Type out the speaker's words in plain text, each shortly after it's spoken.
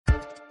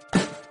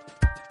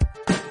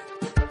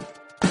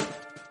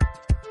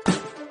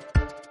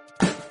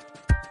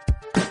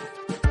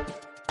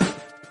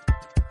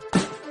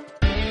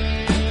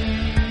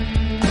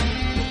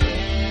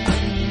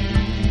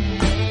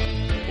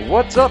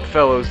What's up,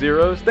 fellow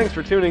Zeros? Thanks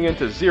for tuning in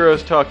to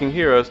Zeros Talking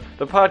Heroes,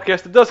 the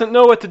podcast that doesn't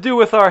know what to do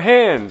with our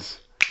hands.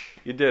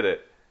 You did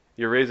it.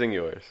 You're raising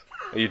yours.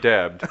 You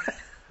dabbed.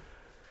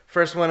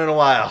 First one in a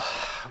while.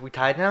 We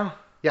tied now?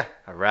 Yeah.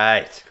 All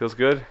right. Feels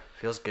good?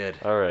 Feels good.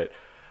 All right.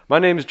 My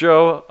name's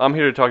Joe. I'm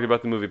here to talk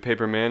about the movie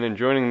Paperman, and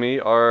joining me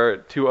are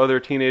two other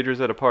teenagers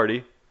at a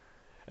party,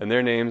 and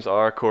their names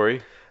are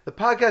Corey The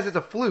podcast is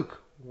a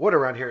fluke. What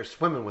around here is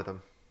swimming with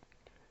them?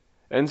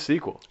 and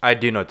Sequel. I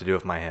do know what to do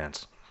with my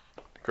hands.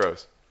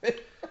 Gross.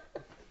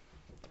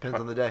 Depends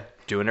on the day.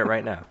 Doing it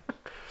right now.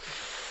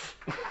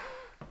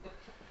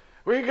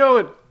 Where you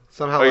going?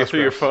 Somehow Oh, you less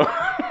threw your gross.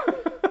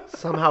 phone.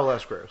 Somehow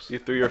less gross. You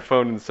threw your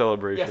phone in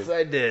celebration. Yes,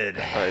 I did.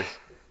 Nice.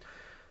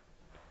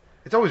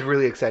 It's always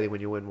really exciting when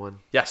you win one.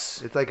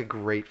 Yes. It's like a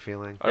great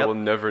feeling. I will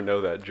never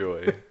know that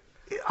joy.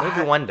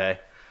 Maybe one day.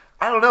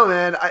 I don't know,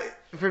 man.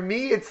 For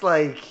me, it's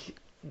like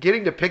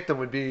getting to pick them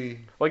would be.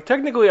 Like,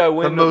 technically I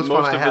win most most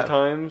fun I of the have.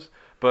 times,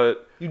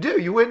 but You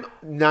do. You win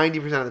 90%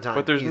 of the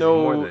time. there's Easy.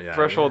 more no than- yeah,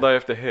 threshold I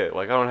have to hit.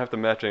 Like, I don't have to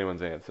match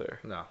anyone's answer.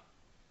 No.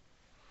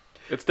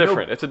 It's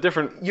different. It's a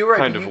different You're right,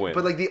 kind of win.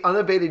 but like the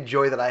unabated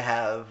joy that I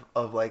have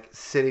of like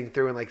sitting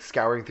through and like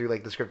scouring through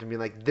like the script and being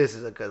like, this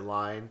is a good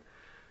line.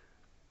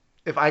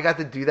 If I got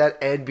to do that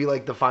and be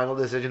like the final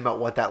decision about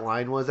what that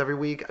line was every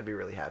week, I'd be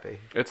really happy.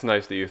 It's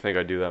nice that you think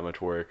I do that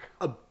much work.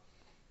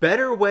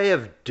 Better way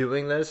of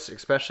doing this,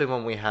 especially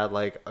when we had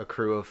like a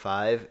crew of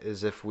 5,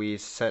 is if we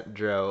sent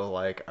Joe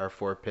like our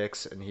 4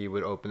 picks and he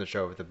would open the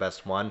show with the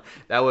best one.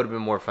 That would have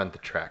been more fun to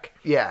track.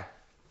 Yeah.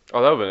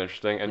 Oh, that would have been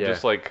interesting. And Yeah.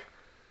 just like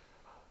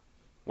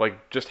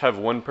just have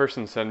one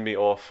person send me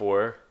all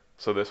 4,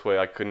 so this way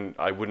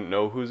I wouldn't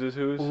know whose is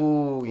whose.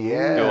 Ooh,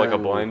 yeah. Do like a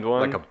blind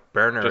one, Like a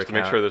burner just to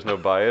make account. sure there's no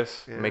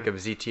bias. Yeah. Make a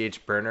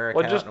ZTH burner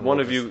Well, account. just and one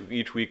we'll of you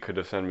each week could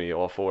have sent me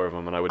all 4 of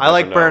them, and I would. I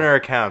like never know. burner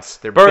accounts.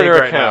 They're Burner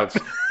big right accounts.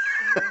 now.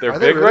 They're Are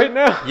they big really? right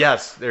now.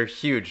 Yes, they're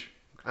huge.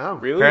 Oh,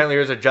 Really? Apparently,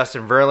 there's a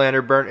Justin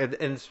Verlander burn, and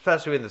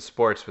especially in the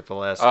sports with the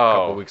last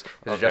couple of weeks.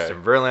 There's a okay.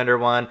 Justin Verlander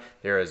one.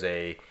 There is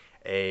a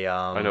I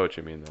know what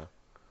you mean, though.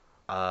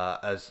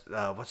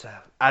 what's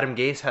that? Adam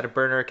Gase had a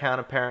burner account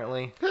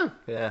apparently. Huh.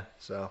 Yeah,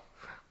 so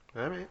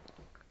All right.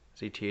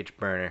 ZTH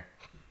burner.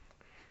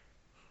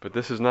 But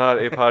this is not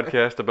a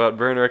podcast about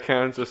burner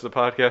accounts. This is a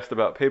podcast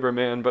about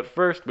Paperman. But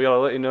first, we gotta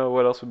let you know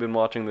what else we've been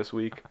watching this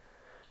week.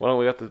 Why don't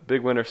we got the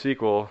Big Winner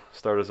Sequel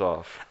start us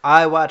off?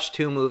 I watched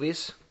 2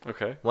 movies.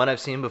 Okay. One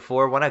I've seen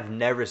before, one I've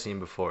never seen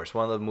before. It's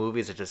one of the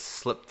movies that just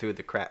slipped through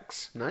the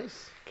cracks.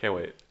 Nice. Can't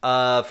wait.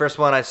 First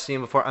one I've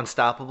seen before,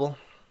 Unstoppable.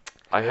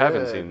 I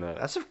haven't Good. seen that.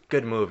 That's a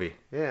good movie.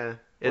 Yeah.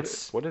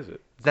 It's What is it?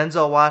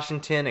 Denzel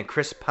Washington and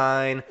Chris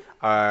Pine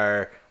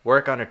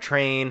work on a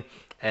train,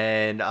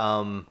 and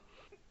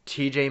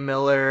T.J.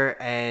 Miller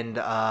and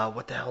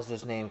what the hell's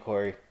his name,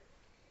 Corey?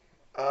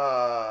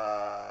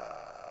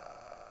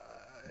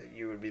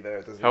 You would be there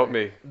at this. Help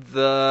me.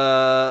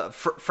 The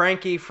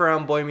Frankie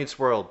from Boy Meets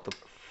World.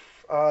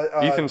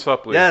 Ethan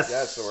Suplee. Yes.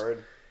 That's the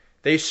word.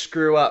 They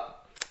screw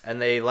up and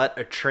they let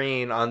a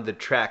train on the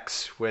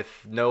tracks with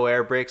no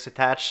air brakes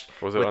attached.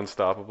 Was it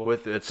Unstoppable?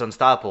 It's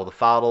unstoppable. The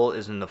throttle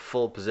is in the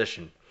full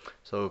position.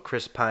 So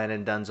Chris Pine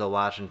and Denzel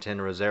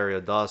Washington,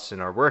 Rosario Dawson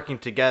are working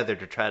together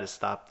to try to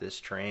stop this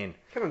train.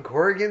 Kevin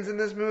Corrigan's in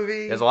this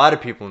movie. There's a lot of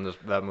people in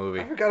that movie.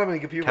 I forgot how many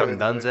people. Kevin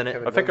Dunn's in it.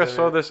 Kevin I think I Dunn's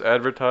saw in it. this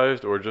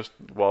advertised or just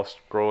while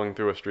scrolling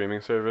through a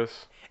streaming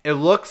service. It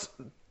looks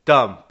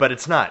dumb, but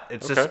it's not.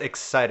 It's just Okay.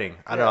 exciting.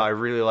 I don't Yeah. know. I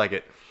really like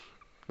it.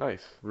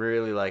 Nice.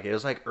 Really like it. It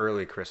was like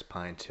early Chris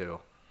Pine too.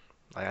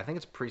 Like I think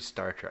it's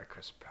pre-Star Trek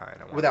Chris Pine.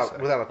 I wanna Without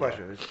say. a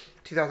question. It's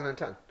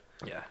 2010.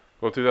 Yeah.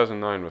 Well,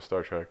 2009 was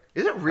Star Trek.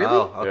 Is it really?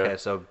 Oh, okay. Yeah.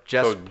 So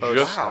just So post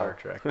just- Star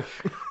Trek.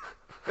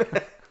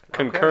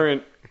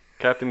 Concurrent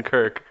Captain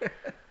Kirk.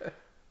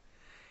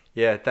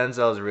 Yeah,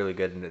 Denzel's really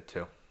good in it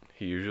too.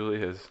 He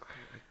usually is.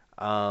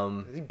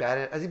 Has he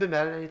been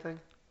bad at anything?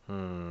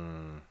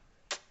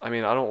 I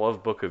mean, I don't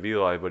love Book of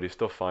Eli, but he's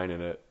still fine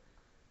in it.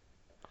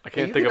 I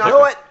can't you think of can- You like know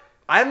a- what?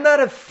 I'm not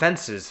a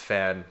Fences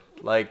fan.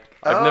 Like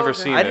I've Oh, never okay.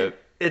 seen I it. didn't,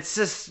 it's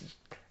just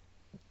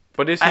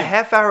But is a he?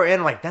 half hour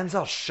in. Like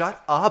Denzel,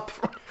 shut up.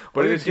 But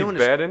What are you is he doing?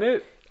 bad in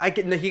it?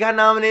 He got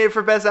nominated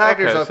for Best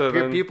Actor, Okay, so, so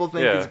then- people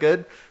think yeah. he's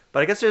good.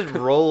 But I guess there's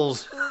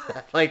roles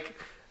like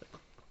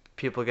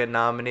people get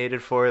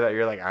nominated for that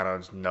you're like, I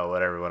don't know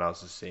what everyone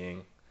else is seeing.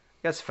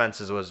 I guess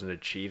Fences was an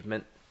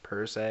achievement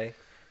per se,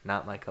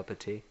 not my cup of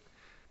tea.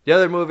 The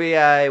other movie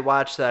I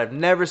watched that I've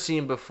never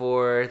seen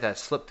before that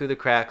slipped through the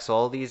cracks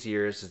all these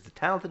years is The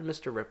Talented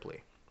Mr.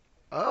 Ripley.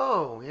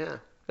 Oh, yeah.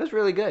 It was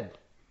really good.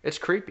 It's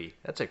creepy.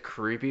 That's a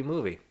creepy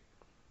movie.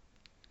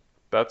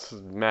 That's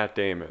Matt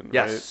Damon,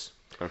 Yes.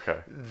 right? Okay.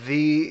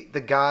 The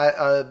guy,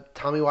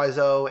 Tommy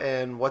Wiseau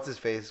and what's his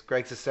face,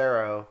 Greg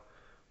Sestero,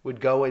 would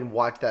go and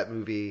watch that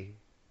movie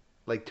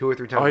like 2 or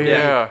 3 times. Oh a week.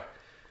 yeah.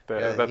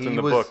 Yeah, That's he in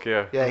the was- book,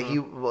 yeah. Yeah,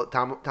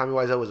 Tommy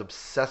Wiseau was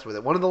obsessed with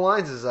it. One of the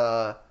lines is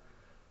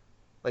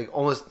like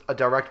almost a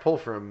direct pull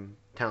from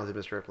Talented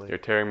Mr. Ripley. You're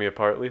tearing me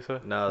apart,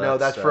 Lisa? No,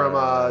 that's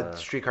from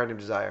Streetcar Named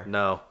Desire.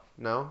 No,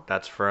 No?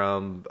 that's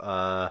from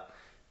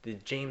the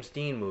James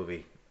Dean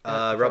movie.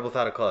 Rebel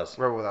Without a Cause.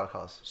 Rebel Without a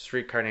Cause.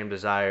 Streetcar Named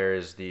Desire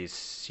is the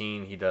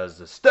scene he does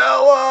the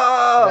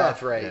Stella.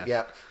 That's right.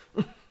 Yeah.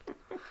 Yep.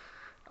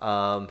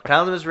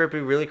 Talented Mr. Ripley,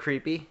 really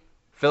creepy.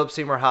 Philip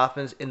Seymour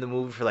Hoffman's in the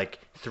movie for like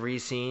 3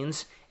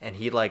 scenes, and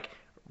he like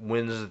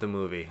wins the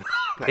movie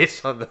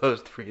based on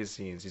those 3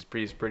 scenes. He's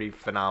pretty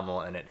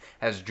phenomenal in it.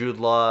 Has Jude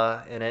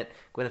Law in it.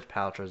 Gwyneth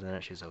Paltrow's in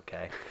it. She's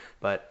okay,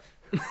 but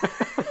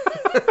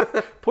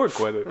Poor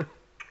Gwyneth.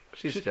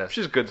 she's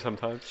She's good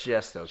sometimes.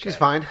 just okay. She's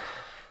fine.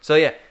 So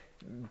yeah,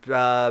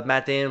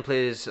 Matt Damon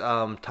plays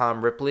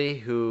Tom Ripley,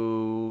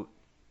 who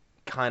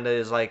kind of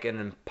is like an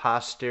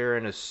imposter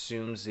and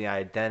assumes the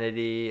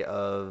identity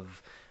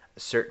of a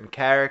certain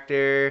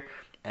character,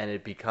 and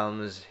it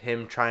becomes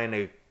him trying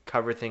to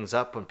cover things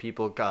up when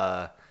people.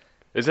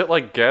 Is it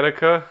like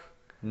Gattaca?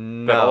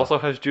 No, That also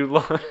has Jude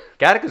Law.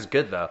 Gattaca's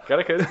good though.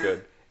 Gattaca is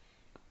good.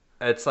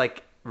 It's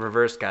like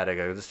reverse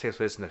Gattaca. This takes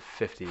place in the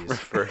 50s.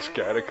 Reverse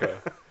Gattaca.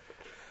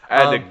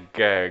 Add a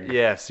gag.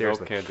 Yeah, Nope,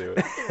 seriously. can't do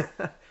it.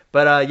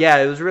 But yeah,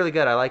 it was really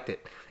good. I liked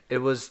it.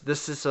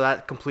 So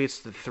that completes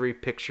the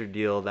 3-picture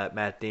deal that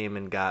Matt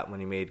Damon got when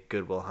he made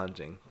Good Will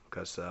Hunting,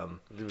 because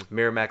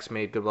Miramax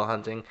made Good Will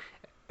Hunting,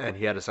 and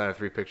he had to sign a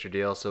 3-picture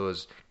deal. So it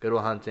was Good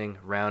Will Hunting,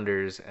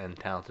 Rounders, and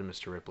Talented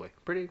Mr. Ripley.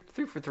 Pretty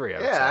 3 for 3. I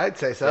would say. Yeah, I'd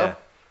say so.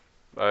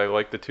 Yeah. I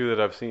like the 2 that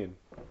I've seen.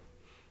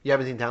 You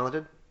haven't seen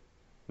Talented?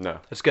 No.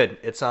 It's good.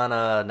 It's on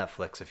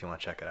Netflix if you want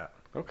to check it out.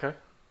 Okay.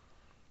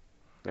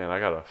 Man, I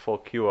got a full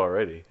queue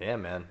already. Yeah,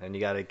 man, and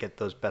you got to get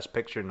those Best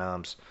Picture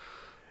noms.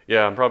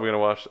 Yeah, I'm probably gonna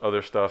watch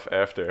other stuff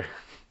after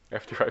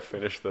I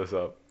finish this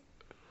up.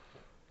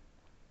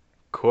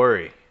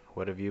 Corey,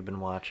 what have you been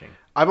watching?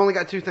 I've only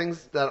got 2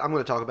 things that I'm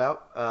going to talk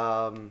about.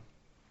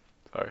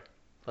 Sorry.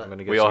 I'm gonna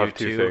We guess all you have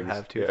 2 things.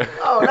 Have 2 Yeah. things.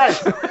 Oh,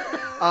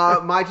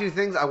 nice. My 2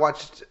 things I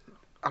watched.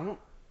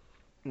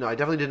 No, I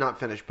definitely did not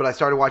finish, but I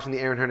started watching the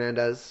Aaron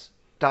Hernandez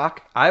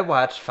doc. I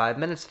watched 5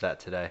 minutes of that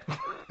today.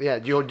 Yeah,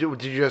 did you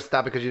just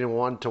stop because you didn't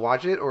want to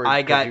watch it, or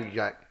I because got- you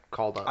got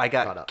called up? I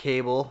caught got up?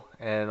 cable,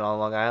 and on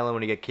Long Island,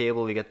 when you get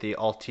cable, you get the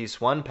Altice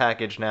One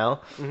package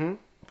now, Mhm.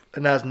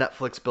 and that has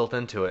Netflix built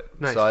into it.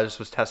 Nice. So I just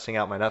was testing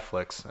out my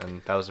Netflix,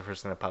 and that was the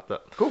first thing that popped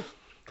up. Cool.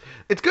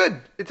 It's good.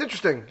 It's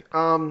interesting.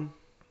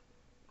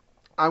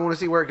 I want to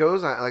see where it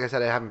goes. Like I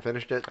said, I haven't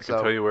finished it, I can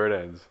so tell you where it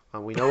ends.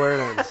 we know where it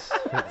ends.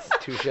 It's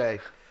touche.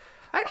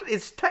 Actually,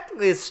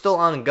 it's still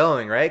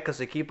ongoing, right? Because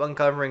they keep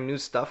uncovering new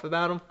stuff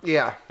about him.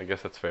 Yeah. I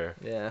guess that's fair.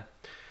 Yeah.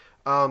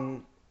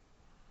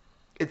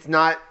 It's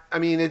not. I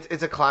mean,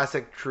 it's a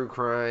classic true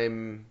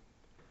crime.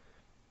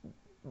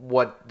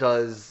 What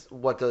does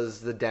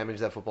the damage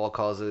that football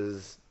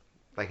causes?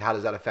 Like, how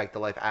does that affect the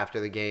life after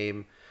the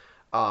game?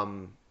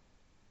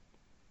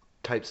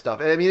 Type stuff.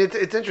 I mean,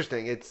 it's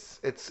interesting.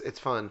 It's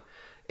fun.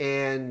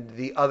 And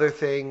the other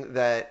thing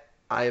that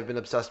I have been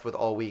obsessed with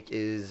all week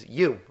is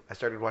You. I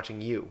started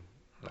watching You.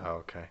 Oh,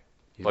 okay.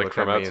 You Like looked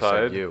from at me and said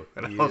outside? You.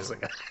 And You. I was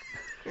like,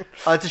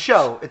 It's a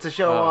show. It's a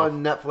show Oh.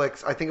 on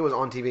Netflix. I think it was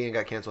on TV and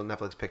got canceled.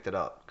 Netflix picked it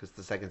up because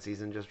the 2nd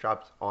season just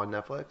dropped on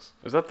Netflix.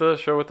 Is that the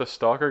show with the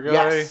stalker guy?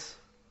 Yes.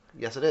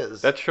 Yes, it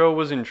is. That show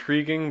was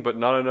intriguing, but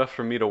not enough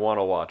for me to want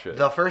to watch it.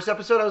 The first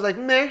episode, I was like,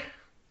 meh.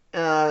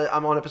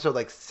 I'm on episode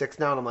like 6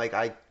 now, and I'm like,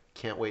 I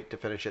can't wait to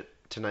finish it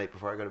tonight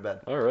before I go to bed.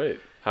 All right.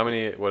 How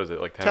many? What is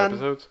it? Like 10 10.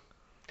 episodes?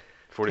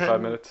 45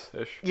 10. minutes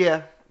ish.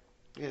 Yeah.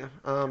 Yeah.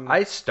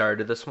 I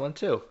started this one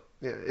too.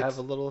 Yeah. I have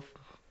a little.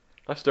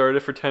 I started it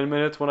for 10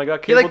 minutes when I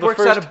got He cable like the works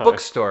first at a time.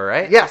 bookstore,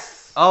 right?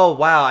 Yes. Oh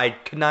wow, I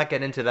could not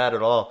get into that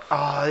at all.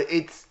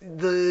 It's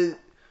the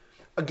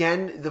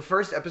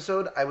first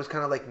episode, I was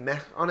kind of like meh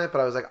on it, but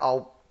I was like,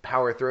 I'll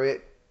power through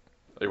it.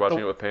 Are you watching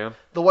it with Pam?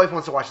 The wife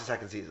wants to watch the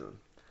 2nd season,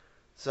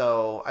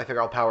 so I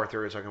figure I'll power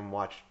through it so I can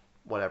watch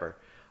whatever.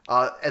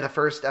 And the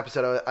first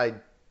episode, I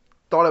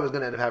thought I was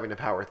going to end up having to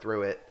power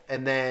through it,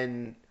 and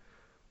then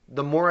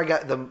the more I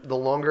got, the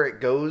longer it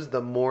goes,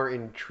 the more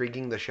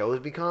intriguing the shows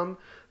become.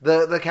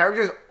 The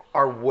characters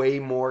are way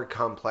more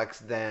complex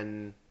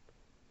than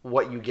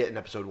what you get in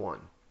episode 1.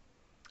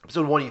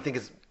 Episode 1 you think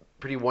is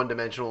pretty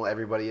one-dimensional.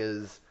 Everybody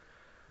is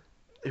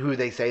who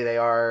they say they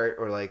are,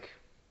 or like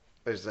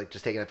there's like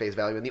just taking at face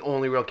value, and the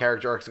only real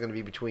character arcs are going to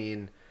be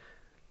between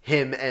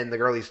him and the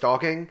girl he's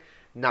stalking.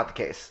 Not the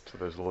case. So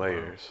there's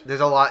layers. There's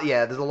a lot.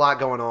 Yeah, there's a lot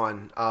going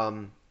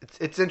on.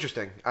 It's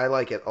interesting. I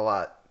like it a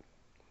lot.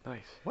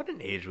 Nice. What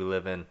an age we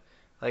live in.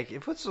 Like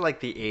if it's like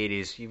the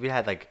 80s, you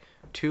had like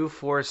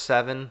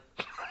 247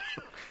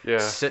 Yeah.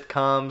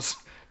 sitcoms.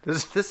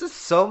 This is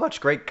so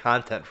much great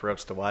content for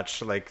us to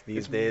watch like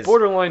these days.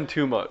 Borderline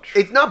too much.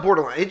 It's not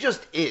borderline. It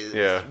just is.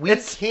 Yeah. We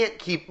can't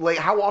keep like.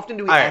 How often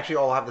do we All right. actually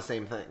all have the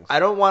same things? I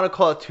don't want to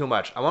call it too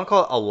much. I want to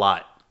call it a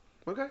lot.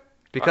 Okay.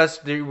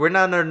 Because we're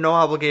not under no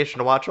obligation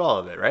to watch all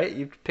of it, right?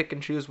 You pick and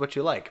choose what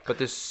you like. But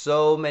there's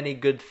so many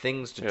good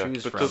things to Yeah,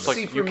 choose but from. just like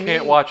See, for you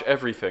can't me- watch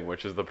everything,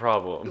 which is the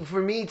problem.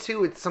 For me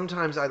too, it's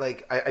sometimes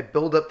I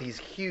build up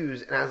these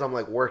cues, and as I'm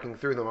like working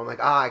through them, I'm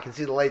like, I can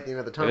see the light at the end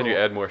of the And tunnel. then you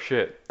add more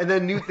shit. And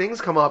then new things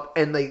come up,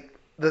 and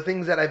the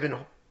things that I've been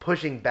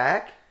pushing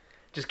back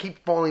just keep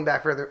falling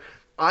back further.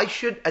 I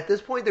should, at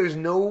this point, there's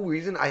no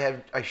reason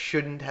I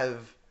shouldn't have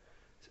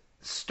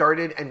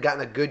started and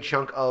gotten a good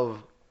chunk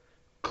of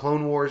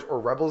Clone Wars or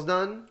Rebels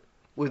done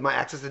with my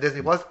access to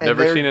Disney Plus. And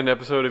Never seen an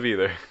episode of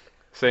either.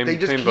 Same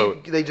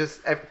boat.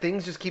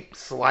 Things just keep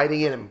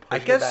sliding in and I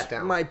pushing it back guess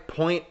down. my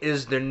point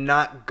is they're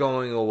not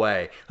going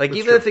away. Like, That's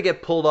even true. if they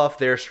get pulled off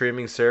their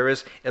streaming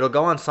service, it'll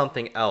go on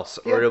something else,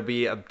 or Yeah. it'll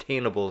be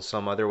obtainable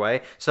some other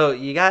way. So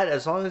you got,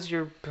 as long as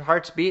your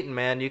heart's beating,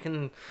 man, you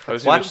can I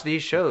just watch need to-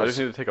 these shows. I just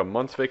need to take a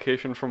month's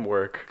vacation from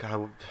work.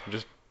 God,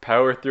 Just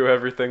power through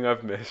everything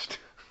I've missed.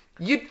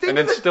 you'd think And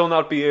then as a, still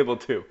not be able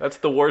to. That's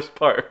the worst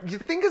part.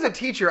 you'd think as a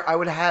teacher I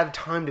would have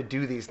time to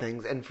do these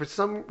things, and for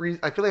some reason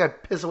I feel like I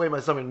piss away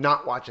my summer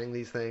not watching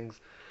these things.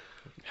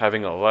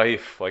 Having a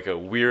life like a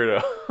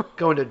weirdo.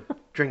 Going to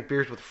drink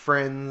beers with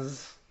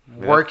friends,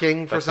 Yeah,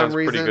 working for that some sounds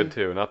reason. pretty good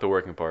too. Not the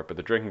working part, but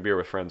the drinking beer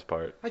with friends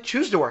part. I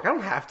choose to work. I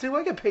don't have to.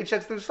 I get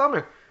paychecks through the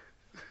summer.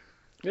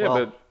 Yeah,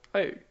 Well-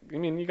 but I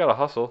mean, you gotta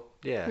hustle.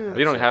 yeah, Yeah.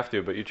 You don't have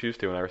to, but you choose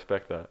to, and I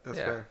respect that. That's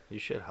yeah, fair. you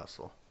should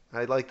hustle.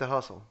 I like to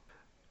hustle.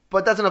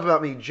 But that's enough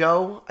about me.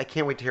 Joe, I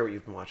can't wait to hear what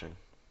you've been watching.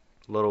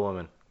 Little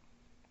Woman.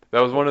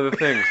 That was one of the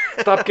things.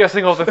 Stop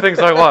guessing all the things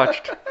I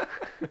watched.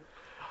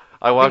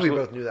 I I watched. think we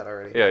both knew that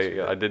already.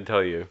 Yeah, I did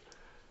tell you.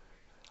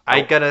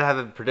 I gotta have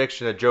a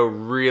prediction that Joe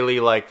really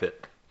liked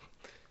it.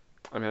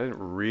 I mean, I didn't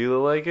really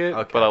like it,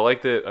 Okay. but I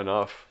liked it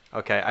enough.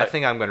 Okay, I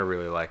think I'm gonna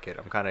really like it.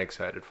 I'm kind of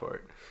excited for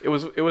it.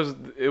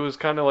 It was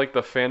kind of like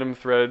the Phantom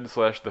Thread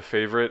 / the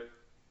favorite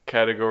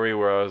category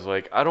where I was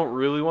like, I don't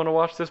really want to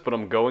watch this, but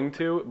I'm going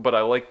to. But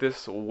I like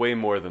this way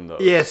more than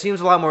those. Yeah, it seems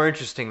a lot more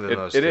interesting than it,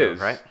 those it two, is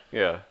right?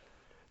 Yeah,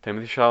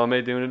 Timothy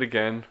Chalamet doing it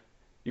again.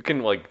 You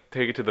can like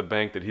take it to the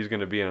bank that he's going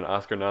to be in an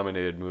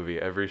Oscar-nominated movie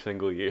every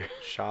single year.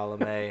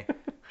 Chalamet.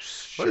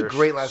 What a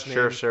great last name.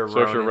 Saoirse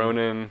Saoirse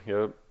Ronan,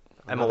 yep.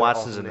 Emma Another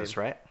Watson's awesome in this,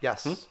 name. right?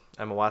 Yes.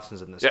 Emma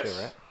Watson's in this Yes.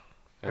 too, right?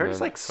 And Hers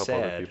then like a couple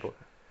other sad. people.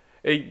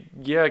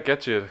 Yeah, it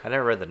gets you. I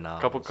never read the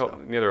novel. Couple,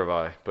 neither have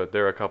I, but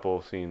there are a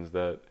couple scenes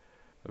that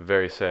are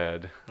very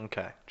sad.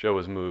 Okay. Joe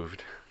was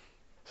moved.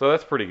 So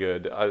that's pretty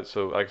good.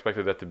 So I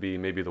expected that to be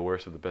maybe the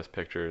worst of the best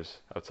pictures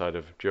outside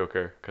of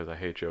Joker, because I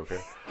hate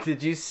Joker.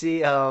 Did you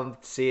see it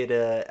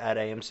at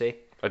AMC?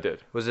 I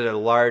did. Was it a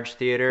large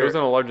theater? It was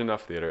in a large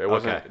enough theater. It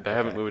wasn't. Okay, I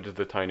haven't okay. moved to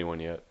the tiny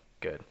one yet.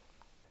 Good.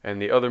 And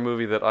the other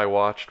movie that I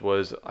watched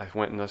was I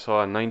went and I saw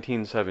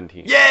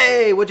 1917.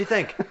 Yay! What'd you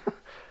think?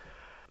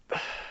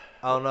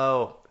 Oh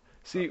no.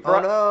 See, Oh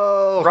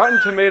no.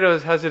 Rotten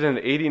Tomatoes has it in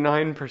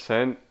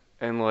 89%,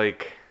 and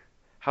like,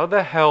 how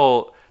the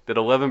hell did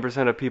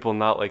 11% of people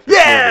not like this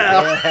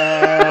movie?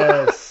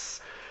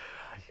 Yes.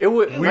 It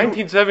was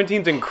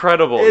 1917's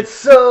incredible. It's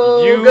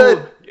so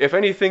good. If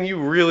anything, you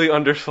really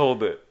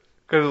undersold it,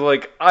 because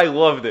like I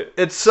loved it.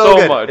 It's so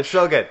good. much. It's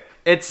so good.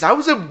 It's That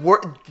was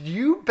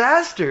you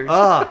bastard.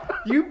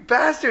 ah. You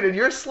bastard, and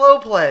you're slow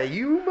play.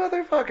 You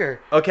motherfucker.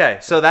 Okay,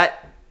 so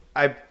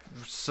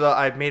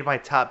I made my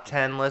top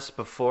 10 list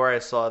before I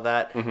saw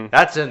that. Mhm.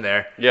 That's in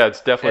there. Yeah, it's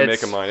definitely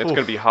It's- making mine. It's oof.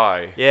 gonna be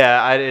high.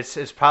 Yeah,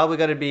 it's probably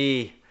gonna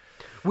be.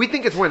 We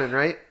think it's winning,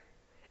 right?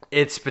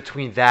 It's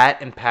between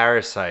that and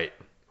Parasite.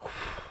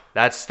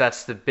 That's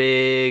the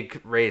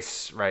big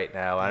race right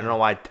now. I don't know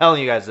why I'm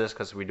telling you guys this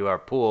because we do our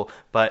pool,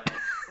 but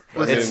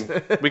I it's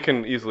mean, we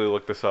can easily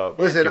look this up.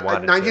 Listen, you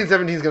wanted to.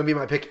 1917 is going to be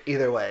my pick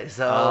either way.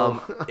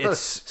 So It's-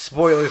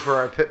 spoilers for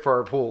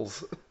our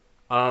pools.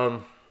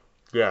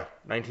 yeah,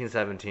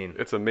 1917.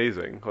 It's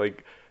amazing.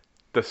 Like,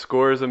 the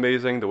score is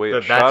amazing. The way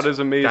it's That's- shot is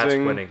amazing. That's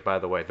winning, by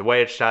the way. The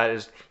way it's shot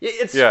is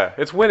it's Yeah,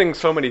 it's winning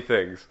so many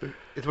things.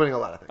 It's winning a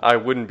lot of things. I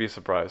wouldn't be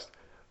surprised.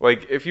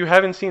 Like, if you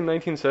haven't seen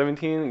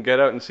 1917, get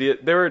out and see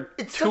it. There are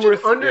It's two such or an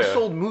three.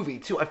 undersold movie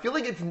too. I feel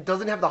like it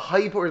doesn't have the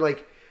hype or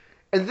like.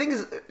 And the thing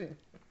is,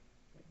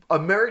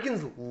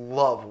 Americans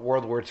love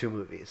World War II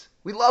movies.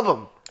 We love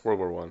them. World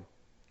War One.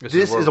 This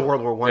is a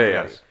World War One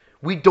Yeah, movie. yes.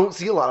 We don't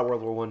see a lot of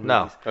World War One movies.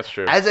 No, that's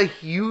true. As a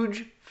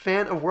huge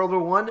fan of World War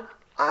One,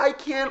 I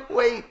can't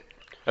wait.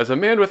 As a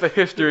man with a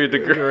history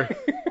degree.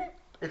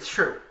 It's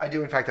true. I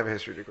do in fact have a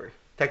history degree.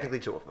 Technically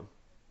 2 of them.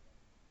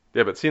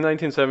 Yeah, but see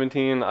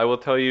 1917, I will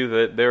tell you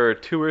that there are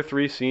 2 or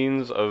 3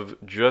 scenes of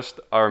just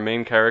our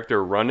main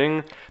character running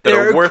that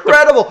They're are worth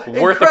incredible! worth the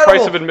Incredible!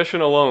 price of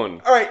admission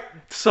alone. All right,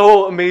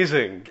 So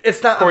amazing.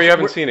 it's not. Corey, you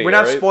haven't we're- seen it We're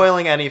yet, not right?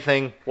 spoiling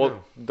anything.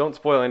 Well, don't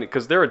spoil any,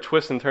 because there are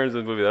twists and turns in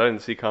the movie that I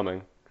didn't see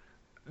coming.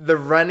 The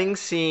running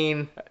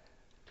scene.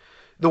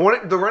 The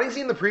running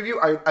scene in the preview,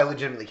 I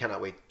legitimately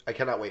cannot wait. I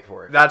cannot wait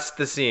for it. That's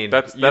the scene.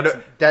 That's You know,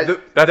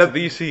 that's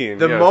the scene.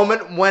 the yes.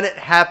 moment when it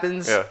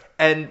happens, Yeah.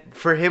 and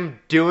for him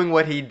doing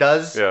what he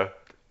does. Yeah,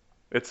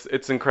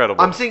 it's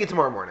incredible. I'm seeing it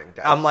tomorrow morning,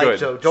 guys. I'm like, Good.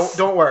 So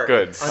don't worry.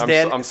 Good.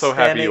 I'm so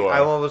happy standing, you are. I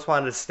almost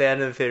wanted to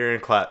stand in the theater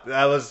and clap.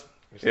 That was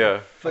Yeah.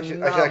 I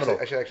should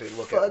actually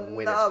look at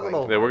when it's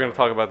Phenomenal. playing. Yeah, we're gonna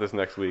talk about this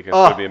next week. It's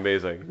Oh. gonna be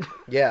amazing.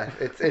 Yeah,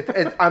 it's I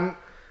don't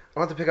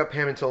have to pick up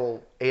Pam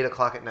until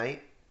 8:00 at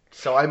night,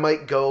 so I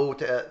might go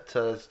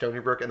to Stony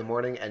Brook in the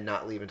morning and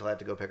not leave until I have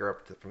to go pick her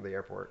up from the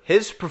airport.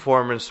 his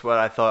performance. What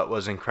I thought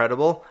was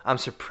incredible. I'm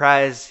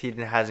surprised he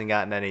hasn't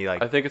gotten any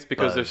like I think it's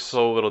because buzz. there's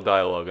so little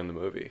dialogue in the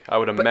movie. I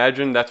would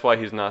imagine that's why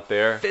he's not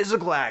there.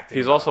 physical acting.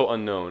 He's also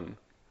unknown.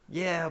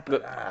 Yeah,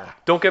 but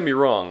Don't get me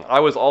wrong. I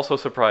was also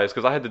surprised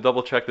because I had to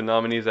double check the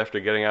nominees after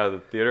getting out of the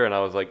theater, and I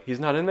was like, he's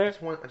not in there?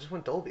 I just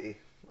want Dolby.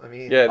 I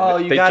mean, Yeah, Oh,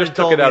 you they gotta just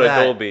took it Dolby out that.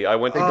 of Dolby. I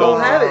went they to don't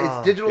Dolby. have it.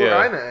 It's digital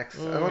Yeah. or IMAX.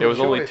 I don't It have was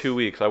a only choice. 2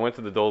 weeks. I went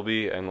to the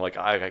Dolby, and like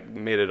I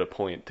made it a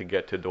point to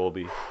get to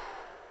Dolby.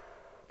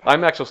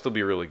 IMAX will still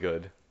be really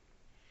good.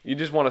 You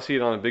just want to see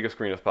it on the biggest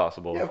screen as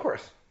possible. Yeah, of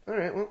course. All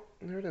right, well,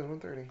 there it is,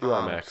 1:30. Do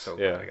I'm IMAX. so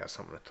yeah. glad I got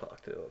someone to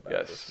talk to about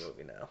Yes. this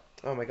movie now.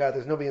 Oh my God,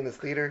 there's nobody in this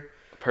theater.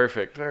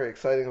 Perfect. Very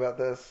exciting about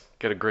this.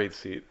 Get a great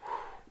seat.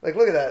 Like,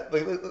 look at that.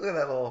 Like, look at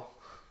that little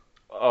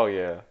Oh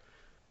yeah.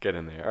 Get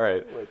in there. All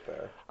right. right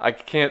there. I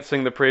can't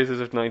sing the praises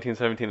of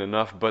 1917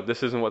 enough, but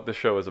this isn't what the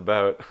show is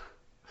about.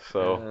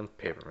 So And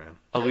Paperman.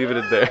 I'll leave it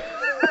at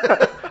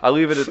there. I'll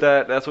leave it at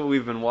that. That's what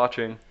we've been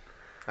watching.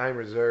 I'm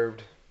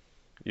reserved.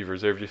 You've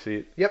reserved your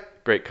seat.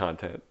 Yep. Great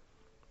content.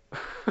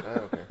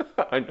 Okay.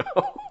 I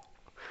know.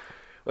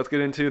 Let's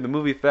get into the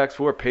movie facts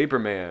for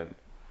Paperman.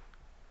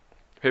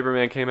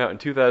 Paperman came out in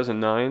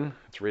 2009.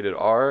 It's rated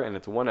R, and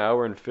it's 1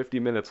 hour and 50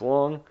 minutes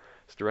long.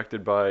 It's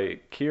directed by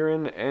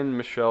Kieran and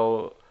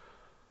Michelle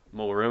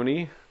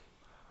Mulroney.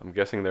 I'm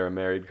guessing they're a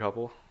married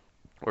couple.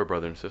 Or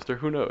brother and sister.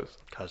 Who knows?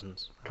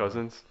 Cousins.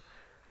 Cousins.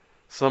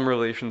 Some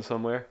relation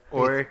somewhere.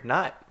 Or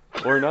not.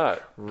 Or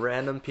not.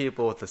 Random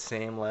people with the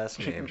same last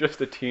name.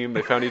 Just a team.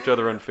 They found each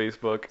other on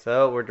Facebook.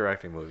 So we're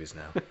directing movies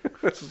now.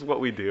 This is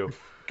what we do.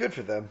 Good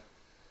for them.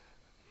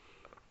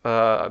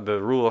 The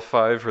rule of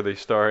 5 for the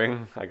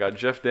starring. I got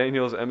Jeff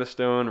Daniels, Emma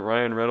Stone,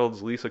 Ryan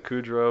Reynolds, Lisa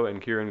Kudrow,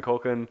 and Kieran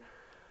Culkin.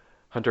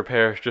 Hunter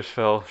Parrish just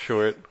fell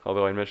short,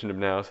 although I mentioned him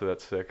now, so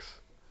that's 6.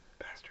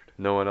 Bastard.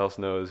 No one else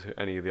knows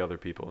any of the other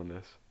people in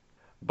this.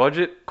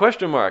 Budget?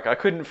 Question mark. I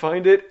couldn't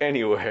find it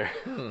anywhere.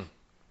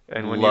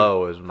 And when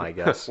Low is my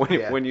guess.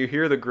 when you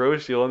hear the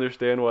gross, you'll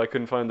understand why I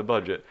couldn't find the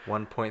budget.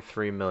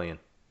 1.3 million.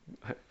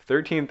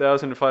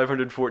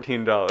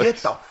 $13,514. Get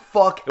the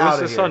fuck It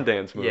out was of a here.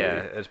 Sundance movie. Yeah,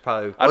 it's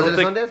probably. I Was don't it a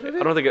think Sundance movie?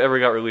 I don't think it ever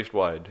got released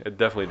wide. It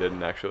definitely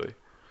didn't actually.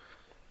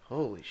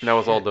 Holy shit. And that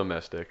was all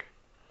domestic.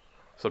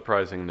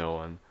 Surprising no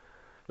one.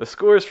 The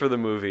scores for the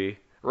movie,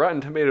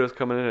 Rotten Tomatoes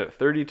coming in at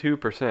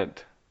 32%.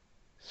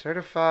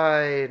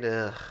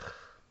 Certified.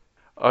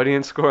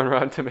 Audience score on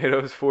Rotten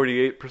Tomatoes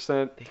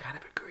 48%. They kind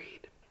of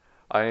agreed.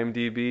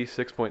 IMDb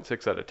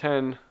 6.6 out of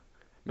 10.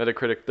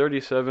 Metacritic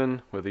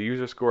 37 with a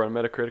user score on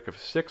Metacritic of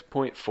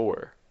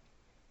 6.4.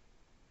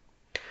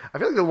 I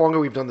feel like the longer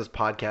we've done this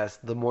podcast,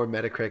 the more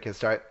Metacritic has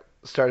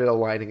started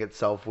aligning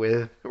itself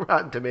with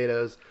Rotten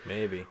Tomatoes,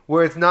 Maybe.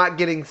 where it's not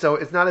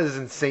as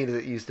insane as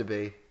it used to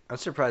be. I'm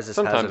surprised this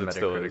Sometimes has a it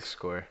still Metacritic is.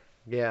 score.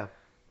 Yeah.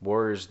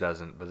 Warriors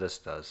doesn't, but this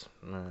does.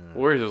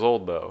 Warriors is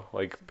old though.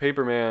 Like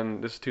Paperman,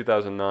 this is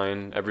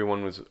 2009.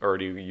 Everyone was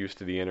already used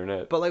to the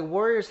internet. But like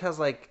Warriors has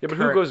like. Yeah, but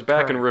who goes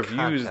back and current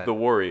reviews content. the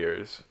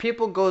Warriors?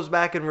 People goes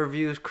back and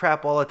reviews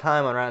crap all the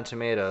time on Rotten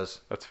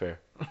Tomatoes. That's fair.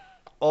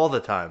 All the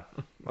time.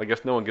 I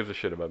guess no one gives a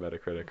shit about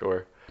Metacritic,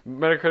 or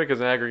Metacritic as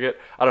an aggregate.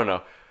 I don't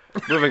know.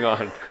 Moving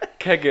on.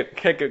 Can't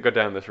go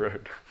down this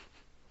road.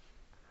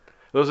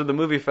 Those are the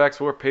movie facts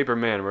for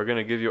Paperman. We're going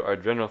to give you our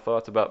general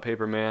thoughts about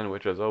Paperman,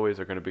 which as always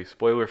are going to be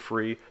spoiler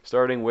free,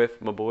 starting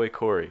with my boy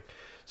Corey.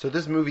 So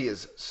this movie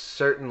is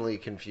certainly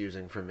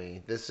confusing for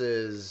me. This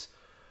is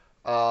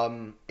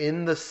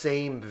in the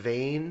same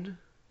vein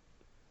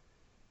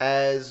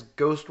as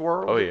Ghost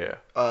World. Oh yeah.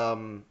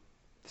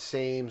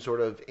 Same sort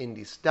of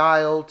indie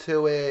style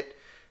to it.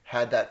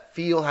 Had that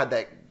feel, had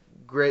that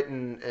grit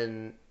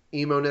and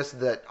emo-ness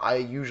that I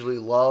usually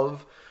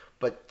love.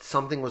 But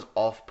something was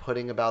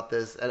off-putting about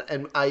this.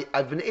 And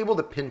I've been able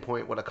to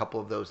pinpoint what a couple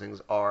of those things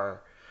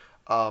are.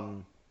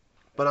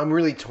 But I'm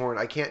really torn.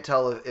 I can't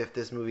tell if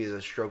this movie is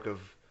a stroke of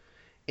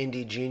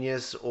indie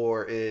genius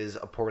or is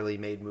a poorly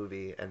made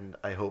movie. And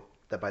I hope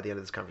that by the end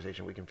of this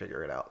conversation we can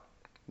figure it out.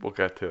 We'll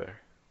get to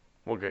there.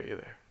 We'll get you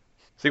there.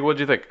 See,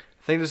 what'd you think?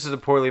 I think this is a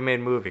poorly made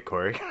movie,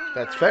 Corey.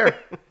 That's fair.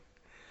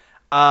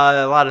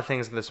 A lot of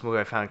things in this movie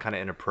I found kind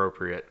of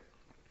inappropriate.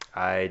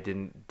 I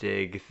didn't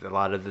dig a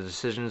lot of the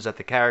decisions that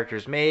the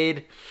characters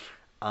made.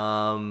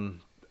 I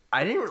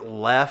didn't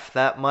laugh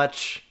that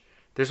much.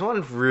 There's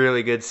one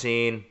really good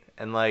scene,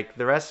 and like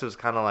the rest was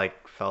kind of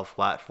like fell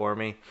flat for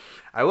me.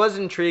 I was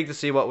intrigued to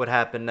see what would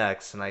happen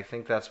next, and I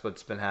think that's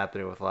what's been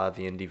happening with a lot of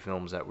the indie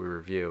films that we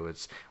review.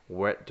 It's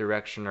what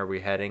direction are we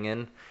heading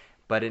in,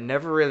 but it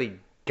never really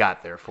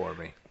got there for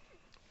me.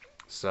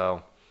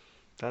 So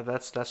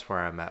that's where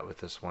I'm at with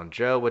this one.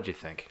 Joe, what'd you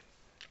think?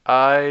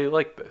 I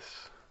like this.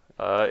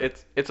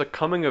 It's a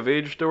coming of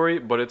age story,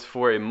 but it's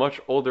for a much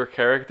older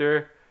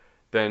character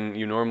than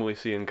you normally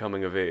see in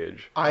coming of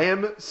age. I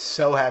am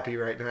so happy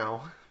right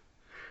now.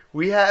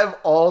 We have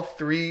all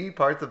three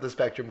parts of the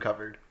spectrum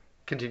covered.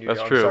 Continue. That's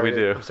Joe. true, we I'm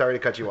do. sorry to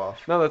cut you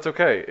off. No, that's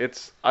okay.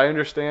 I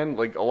understand,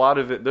 like, a lot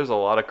of it, there's a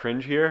lot of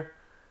cringe here,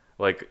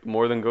 like,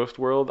 more than Ghost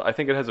World. I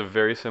think it has a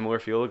very similar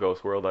feel to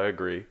Ghost World, I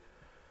agree.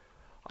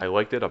 I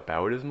liked it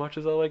about as much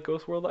as I like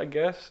Ghost World, I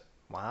guess.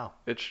 Wow.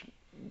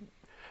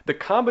 The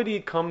comedy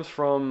comes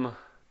from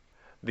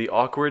the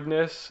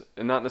awkwardness,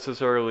 and not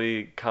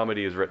necessarily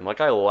comedy is written. Like,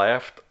 I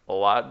laughed a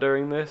lot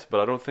during this, but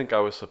I don't think I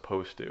was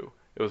supposed to.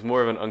 It was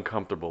more of an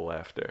uncomfortable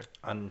laughter.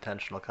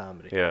 Unintentional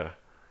comedy. Yeah.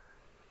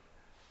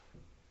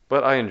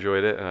 But I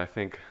enjoyed it, and I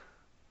think,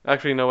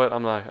 actually, you know what?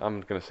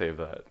 I'm gonna save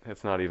that.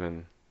 It's not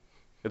even.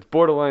 It's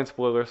borderline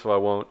spoiler, so I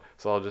won't.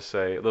 So I'll just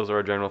say those are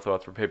our general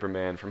thoughts for Paper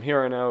Man. From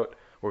here on out,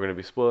 we're gonna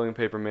be spoiling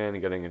Paper Man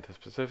and getting into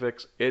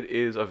specifics. It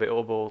is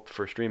available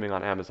for streaming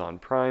on Amazon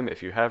Prime.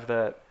 If you have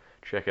that,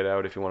 check it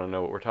out if you want to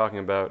know what we're talking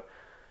about.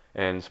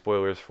 And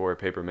spoilers for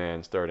Paper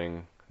Man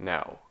starting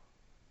now.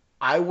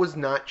 I was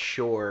not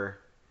sure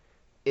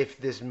if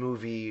this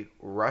movie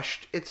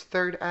rushed its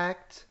third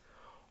act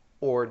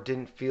or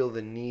didn't feel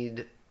the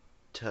need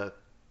to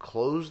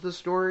close the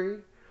story,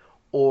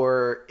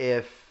 or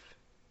if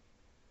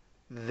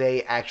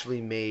they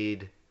actually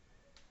made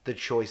the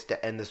choice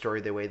to end the story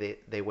the way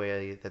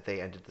that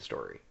they ended the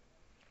story.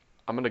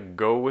 I'm gonna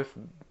go with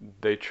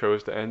they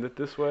chose to end it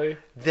this way.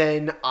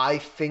 Then I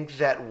think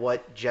that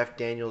what Jeff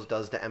Daniels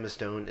does to Emma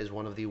Stone is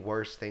one of the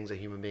worst things a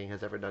human being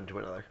has ever done to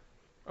another.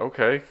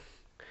 Okay.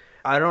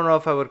 I don't know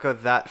if I would go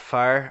that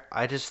far.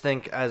 I just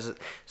think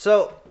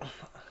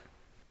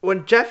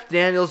when Jeff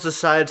Daniels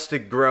decides to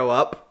grow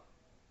up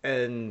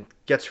and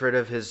gets rid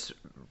of his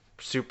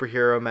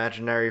superhero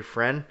imaginary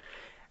friend,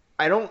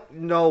 I don't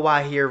know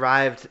why he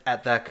arrived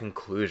at that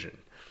conclusion.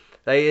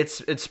 Like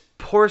it's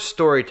poor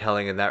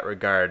storytelling in that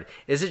regard.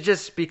 Is it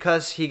just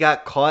because he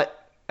got caught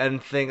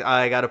and think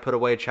I got to put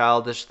away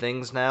childish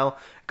things now?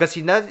 Because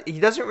he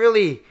doesn't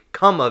really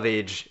come of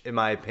age, in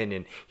my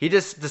opinion. He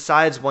just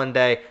decides one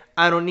day,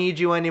 I don't need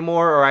you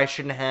anymore, or I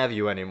shouldn't have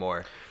you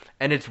anymore.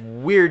 And it's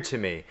weird to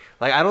me.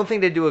 Like, I don't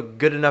think they do a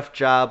good enough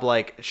job,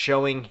 like,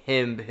 showing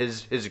him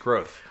his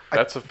growth.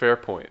 That's a fair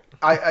point.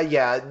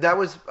 Yeah, that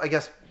was, I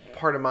guess,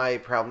 part of my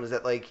problem is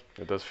that, like,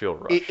 It does feel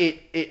rushed.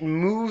 it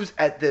moves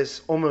at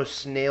this almost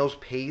snail's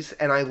pace,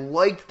 and I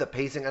liked the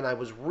pacing, and I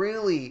was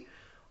really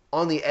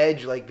on the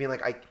edge, like, being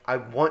like, I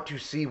want to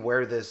see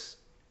where this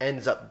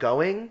ends up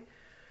going.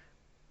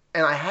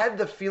 And I had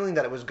the feeling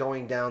that it was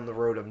going down the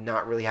road of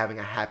not really having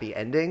a happy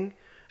ending.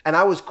 And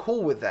I was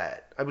cool with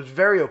that. I was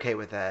very okay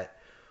with that.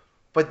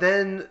 But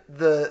then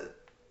the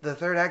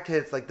third act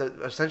hits, like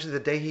essentially the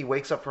day he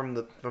wakes up from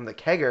the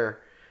kegger,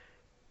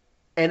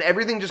 and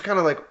everything just kind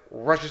of like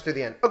rushes to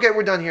the end. Okay,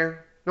 we're done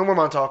here. No more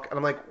Montauk. And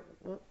I'm like,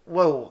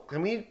 whoa,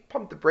 can we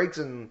pump the brakes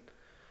and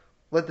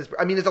let this?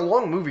 I mean, it's a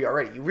long movie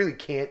already. You really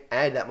can't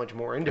add that much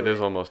more into it. It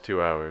is almost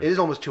 2 hours. It is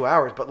almost 2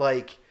 hours, but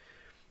like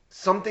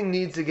something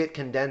needs to get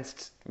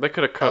condensed. They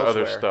could have cut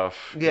other elsewhere.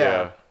 stuff.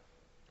 Yeah.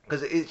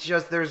 Because it's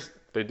just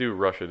They do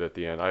rush it at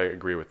the end. I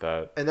agree with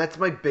that. and that's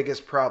my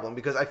biggest problem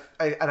because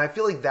I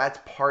feel like that's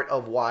part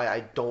of why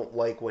I don't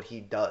like what he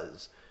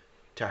does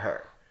to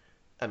her,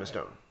 Emma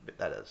Stone.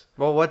 That is.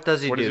 Well, what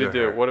does he What do? does he to do?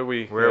 her? What do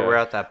we? We're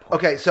at that point.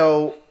 Okay,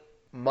 so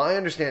my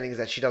understanding is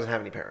that she doesn't have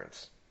any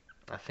parents.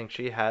 I think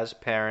she has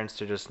parents,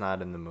 they're just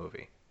not in the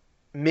movie.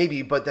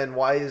 Maybe, but then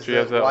why is She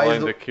has that why line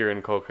is to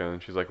Kieran Culkin,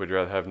 and she's like, "Would you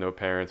rather have no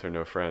parents or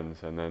no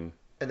friends?" And then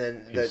and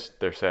then that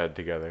they're sad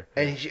together.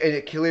 and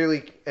it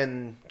clearly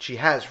and she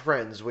has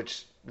friends,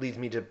 which leads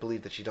me to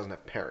believe that she doesn't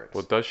have parents.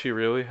 Well, does she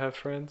really have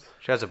friends?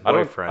 She has a I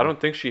boyfriend. don't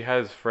think she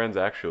has friends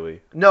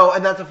actually. No,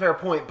 and that's a fair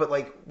point, but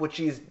like what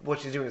she's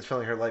doing is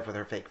filling her life with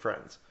her fake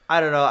friends, I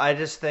don't know. I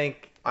just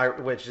think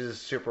which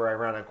is super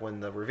ironic when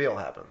the reveal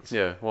happens.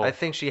 Yeah. Well, I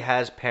think she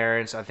has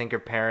parents. I think her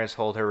parents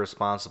hold her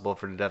responsible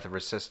for the death of her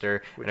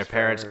sister, Which and her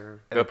parents are- and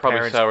that her probably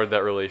parents soured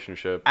that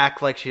relationship.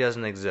 act like she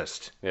doesn't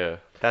exist. Yeah.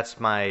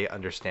 That's my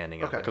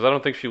understanding of Okay. it. Because I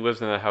don't think she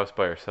lives in a house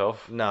by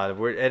herself. No,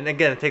 and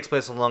again, it takes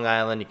place on Long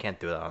Island. You can't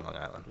do that on Long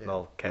Island. Yeah.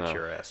 They'll catch No.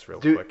 your ass real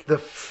Dude, quick.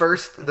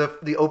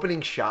 the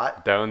opening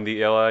shot Down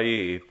the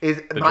LIE.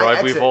 is The my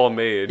drive we've exit. all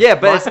made. Yeah,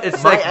 but My-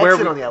 it's my like where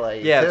exit we, on the LA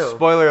yeah. too.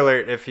 Spoiler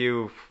alert: if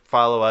you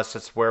follow us,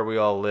 it's where we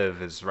all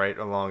live. Is right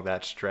along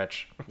that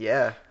stretch.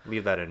 Yeah.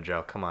 Leave that in,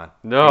 Joe. Come on.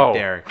 No.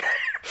 Keep daring.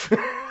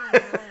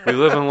 We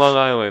live in Long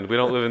Island. We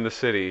don't live in the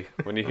city.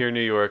 When you hear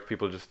New York,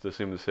 people just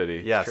assume the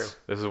city. Yes. True.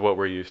 This is what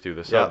we're used to.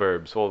 The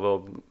suburbs.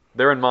 Although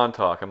they're in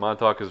Montauk, and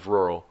Montauk is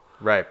rural.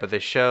 Right, but they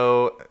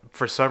show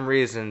for some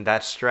reason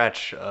that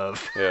stretch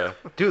of Yeah.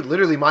 Dude,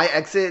 literally my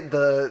exit,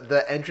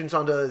 the entrance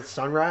onto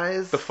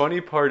Sunrise. The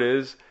funny part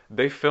is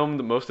they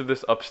filmed most of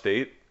this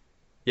upstate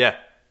yeah.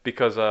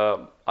 because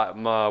one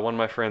of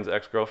my friend's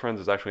ex-girlfriends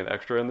is actually an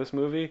extra in this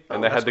movie, and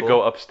Oh, they that's had to cool.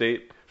 go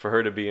upstate for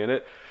her to be in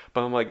it.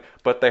 But I'm like,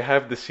 but they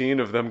have the scene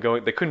of them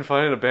going. They couldn't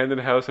find an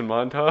abandoned house in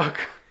Montauk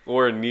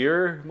or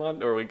near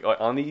or like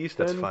on the east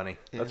That's end. funny.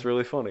 That's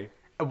really funny.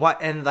 What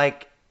and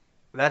like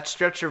that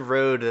stretch of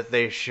road that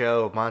they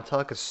show,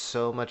 Montauk is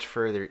so much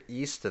further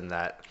east than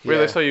that. Where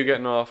Yeah. they saw you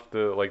getting off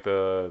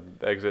the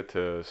exit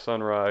to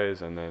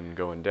Sunrise and then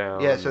going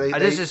down. Yeah, so they-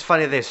 It's just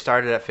funny they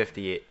started at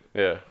 58.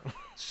 Yeah.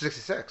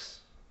 66.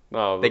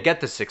 No. They get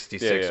to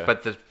 66, Yeah, yeah.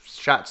 but the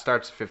shot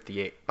starts at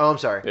 58. Oh, I'm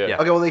sorry. Yeah.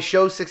 Okay, well they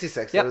show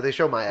 66. Yep. They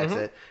show my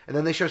exit, and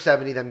then they show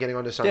 70, them getting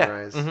onto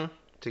Sunrise Mhm.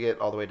 to get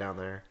all the way down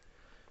there.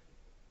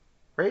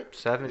 right?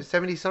 70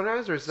 70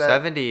 Sunrise, or is that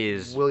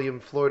 70s. William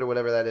Floyd or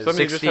whatever that is?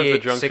 70 just has the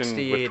junction with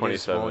 68 is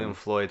 27. William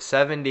Floyd.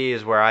 70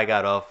 is where I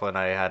got off when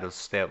I had to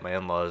stay at my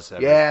in-laws.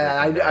 every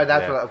Yeah, freaking day.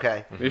 that's Yeah. what.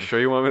 Okay. Are you sure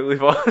you want me to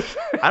leave off?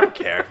 I don't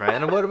care,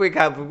 man. What do we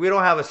got? We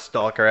don't have a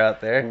stalker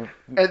out there. And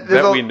there's,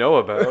 that we know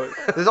about.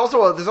 there's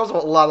also a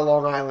lot of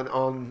Long Island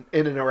on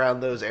in and around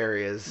those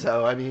areas.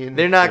 So I mean,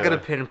 They're not Yeah. gonna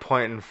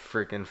pinpoint and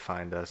freaking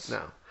find us.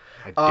 no.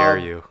 I dare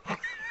Um, you.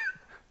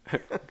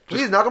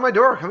 Please knock on my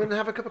door. Come in and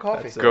have a cup of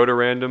coffee. Go to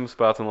random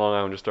spots in Long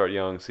Island, just start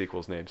yelling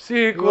sequel's name.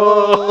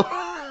 Sequel!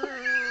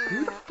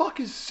 Who the fuck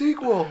is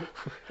sequel?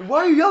 And why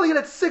are you yelling it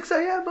at 6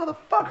 a.m.,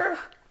 motherfucker?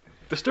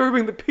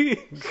 Disturbing the peace.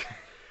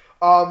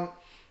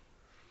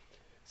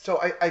 So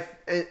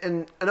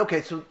and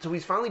okay, so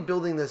he's finally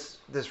building this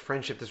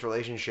friendship, this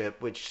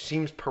relationship, which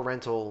seems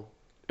parental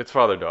It's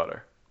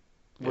father-daughter.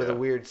 with Yeah. a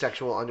weird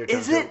sexual undertone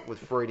Is it? with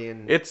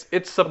Freudian. It's a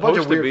bunch supposed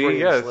of to weird be,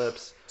 Freudian yes.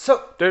 slips.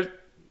 So There's,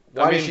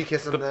 Why I does mean, she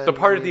kiss him the, then? the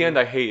part I at the mean, end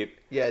I hate.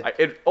 Yeah.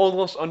 It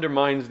almost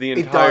undermines the It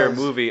entire does.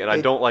 movie, and I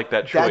It- don't like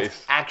that choice.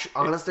 That's actually,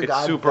 honest to It's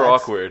God, super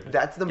that's- awkward.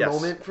 That's the Yes.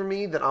 moment for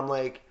me that I'm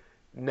like,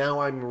 now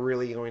I'm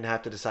really going to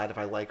have to decide if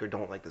I like or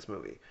don't like this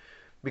movie,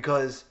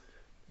 because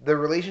the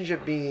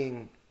relationship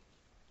being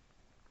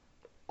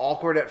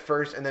awkward at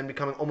first and then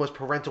becoming almost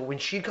parental when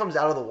she comes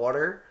out of the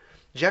water.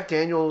 Jeff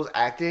Daniels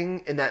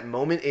acting in that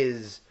moment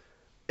is,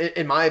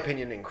 in my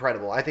opinion,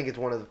 incredible. I think it's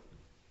one of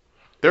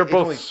They're it's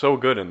both only- so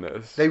good in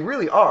this. they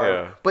really are.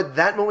 Yeah. But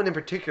that moment in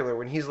particular,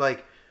 when he's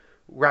like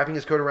wrapping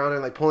his coat around her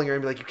and like pulling her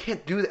and be like, "You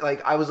can't do that."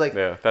 Like I was like,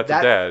 Yeah, that's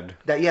that, a dad.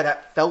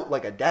 That felt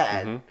like a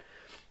dad. Mhm.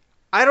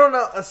 I don't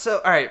know.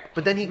 So all right,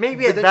 But then he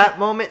maybe but at then that he-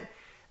 moment,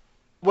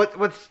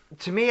 what's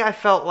to me, I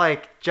felt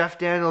like Jeff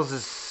Daniels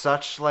is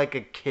such like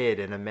a kid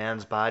in a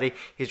man's body.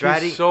 He's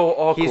riding so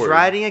awkward. He's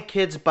riding a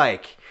kid's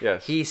bike.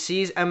 Yes. He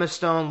sees Emma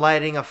Stone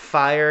lighting a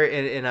fire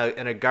in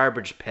a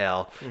garbage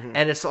pail, Mm-hmm.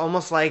 and it's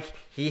almost like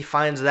he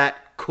finds that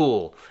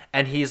cool,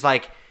 and he's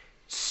like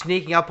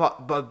sneaking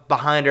up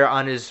behind her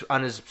on his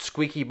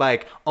squeaky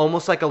bike,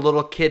 almost like a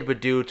little kid would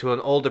do to an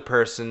older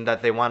person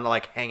that they want to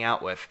like hang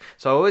out with.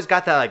 So I always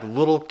got that like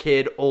little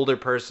kid, older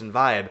person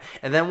vibe.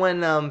 And then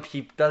when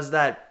he does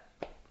that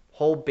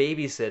whole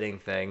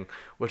babysitting thing,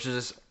 which is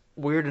just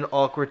weird and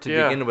awkward to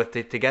Yeah. begin with,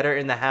 to get her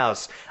in the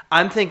house,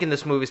 I'm thinking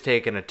this movie's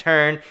taking a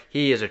turn.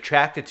 He is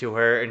attracted to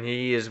her, and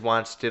he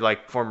wants to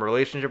like form a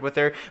relationship with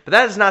her. But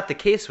that is not the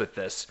case with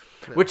this,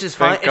 which is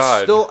fine. Thank God.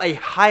 It's still a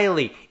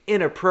highly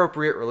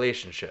inappropriate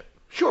relationship.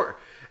 Sure.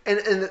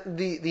 And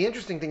the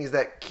interesting thing is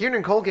that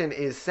Kieran Culkin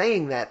is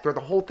saying that through the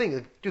whole thing.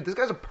 Like, dude, this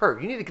guy's a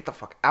perv. You need to get the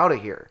fuck out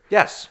of here.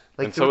 Yes.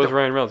 Like, And so with is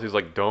Ryan Reynolds. He's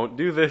like, don't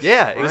do this.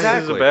 Yeah, This is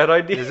exactly. a bad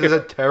idea. This is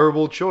a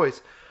terrible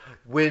choice.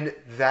 When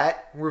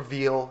that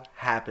reveal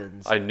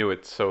happens, I knew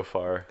it so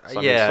far.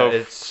 Yeah, so,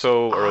 it's-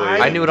 so early.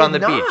 I knew it on the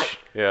did not. beach.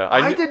 Yeah,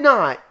 I did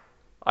not.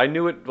 I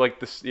knew it like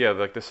this. Yeah,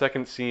 like the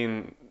second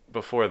scene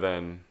before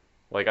then.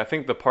 Like I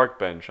think the park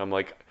bench. I'm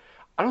like,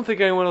 I don't think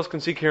anyone else can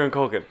see Kieran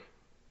Culkin.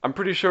 I'm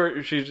pretty sure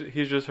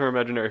he's just her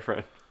imaginary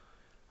friend.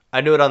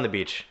 I knew it on the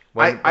beach.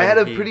 I had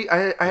a he- pretty. I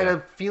had yeah. a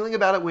feeling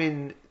about it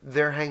when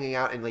they're hanging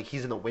out and like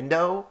he's in the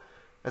window.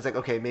 I was like,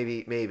 okay,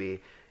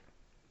 maybe.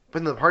 But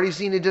in the party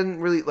scene, it didn't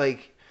really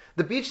like.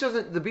 The beach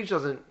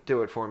doesn't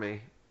do it for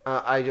me.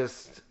 I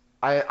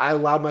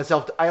allowed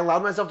myself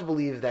to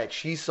believe that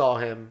she saw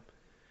him,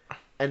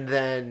 and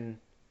then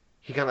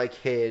he kind of like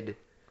hid.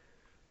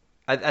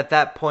 At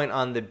that point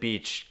on the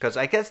beach, because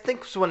I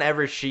think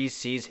whenever she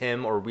sees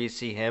him or we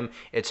see him,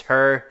 it's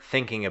her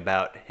thinking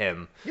about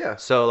him. Yeah.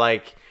 So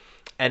like,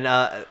 and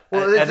Well, at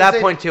it's the that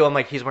same- point too, I'm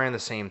like, he's wearing the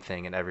same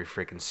thing in every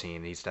freaking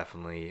scene. He's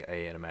definitely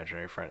an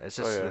imaginary friend. It's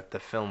just Oh, yeah. the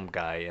film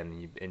guy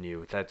in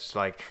you. That's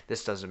like,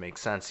 this doesn't make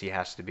sense. He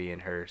has to be in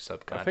her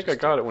subconscious. I think I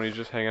got it when he's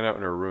just hanging out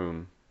in her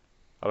room.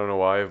 I don't know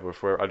why.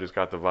 Before I just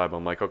got the vibe.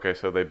 I'm like, okay,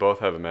 so they both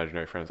have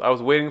imaginary friends. I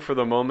was waiting for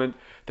the moment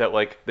that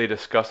like they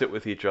discuss it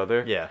with each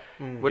other. Yeah.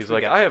 He's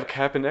like, I have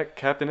Captain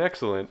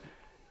Excellent.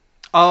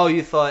 Oh,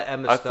 you thought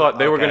Emma I Stone- thought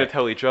they were okay. going to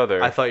tell each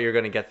other, I thought you were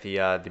gonna get the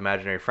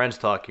imaginary friends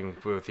talking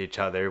with each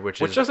other,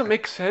 which is doesn't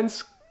make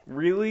sense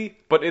really.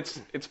 But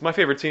it's my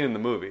favorite scene in the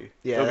movie.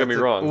 Yeah, don't get me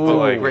that's a wrong. But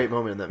like, great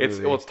moment in that it's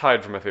movie. well, it's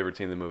tied for my favorite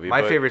scene in the movie.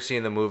 my but favorite scene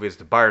in the movie is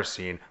the bar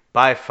scene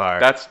by far.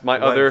 That's my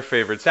other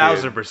favorite scene.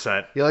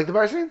 1000%. You like the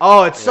bar scene?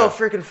 Oh, it's so Yeah.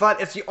 freaking fun.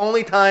 It's the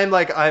only time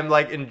like I'm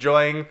like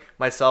enjoying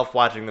myself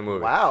watching the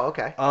movie. Wow.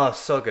 Okay. Oh,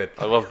 so good.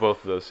 I love both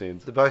of those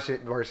scenes. The bar scene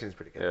is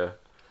pretty good. Yeah.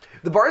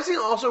 The bar scene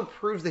also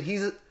proves that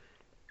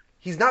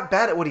he's not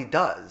bad at what he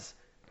does.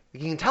 He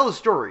can tell a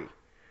story.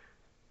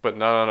 But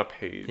not on a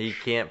page. He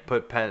can't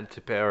put pen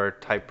to paper or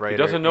typewriter. He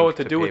doesn't know what ink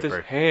to do with his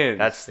paper. hands.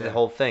 That's the Yeah.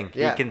 whole thing.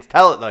 Yeah. He can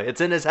tell it though.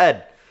 It's in his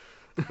head.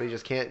 But he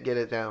just can't get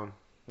it down.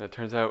 And it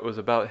turns out it was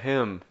about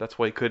him. That's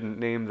why he couldn't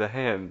name the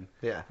hand.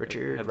 Yeah.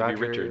 Richard, had to be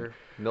Roger, Richard.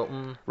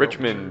 Milton,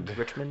 Richmond.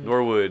 Richmond,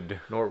 Norwood.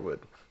 Norwood,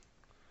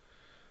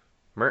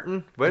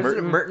 Merton. What is it?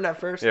 Merton? Merton at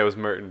first. Yeah, it was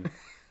Merton.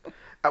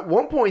 At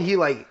one point,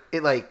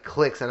 it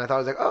clicks, and I thought I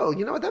was like, oh,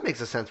 you know what? That makes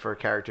a sense for a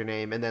character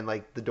name. And then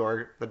like the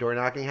door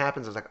knocking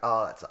happens. I was like,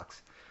 oh, that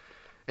sucks.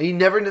 And he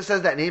never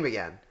says that name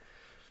again.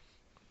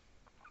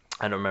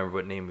 I don't remember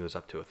what name he was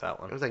up to with that It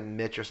one. was like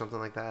Mitch or something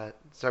like that. It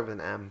started with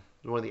an M.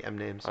 One of the M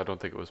names. I don't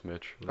think it was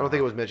Mitch. I don't think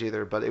it was Mitch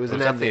either, but it was It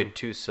was an M definitely a name.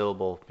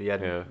 2-syllable. You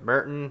had Yeah.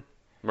 Merton.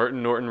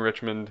 Merton, Norton,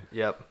 Richmond,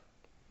 Yep.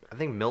 I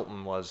think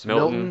Milton was.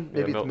 Milton. Milton?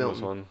 Maybe it's Milton was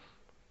Milton. one.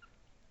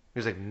 He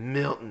was like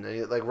Milton.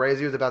 And like right as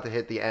he was about to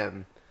hit the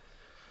M.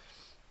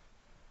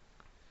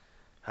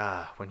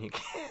 When he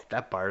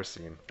that bar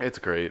scene, It's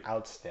great.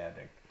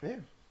 outstanding. Yeah.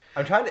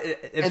 I'm trying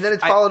to. And then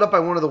it's followed up by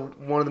one of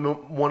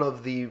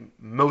the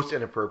most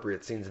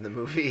inappropriate scenes in the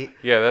movie.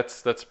 Yeah,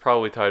 that's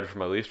probably tied for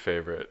my least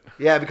favorite.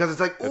 Yeah, because it's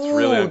like, It's ooh,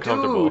 really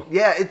uncomfortable. dude.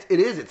 Yeah, it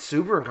is. It's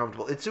super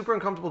uncomfortable. It's super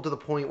uncomfortable to the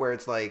point where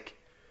it's like,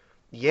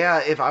 yeah,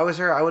 if I was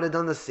her, I would have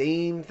done the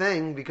same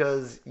thing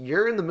because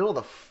you're in the middle of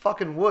the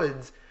fucking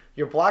woods.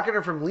 You're blocking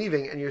her from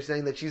leaving, and you're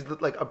saying that she's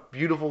like a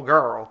beautiful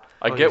girl.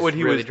 I Oh, get he's what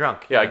he really was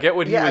drunk. Yeah, I Yeah. get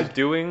what Yeah, he was I-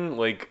 doing,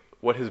 like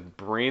what his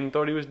brain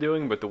thought he was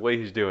doing, but the way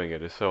he's doing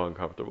it is so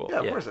uncomfortable. Yeah,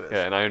 of Yeah. course it is.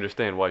 Yeah, and I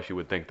understand why she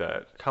would think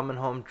that. Coming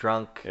home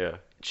drunk. Yeah.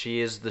 She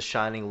is the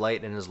shining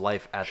light in his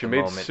life at She the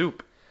made moment.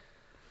 soup.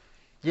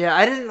 Yeah,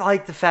 I didn't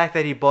like the fact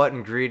that he bought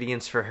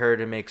ingredients for her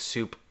to make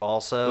soup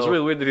also. It was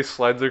really weird that he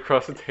slides it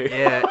across the table.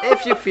 Yeah,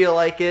 if you feel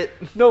like it.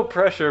 No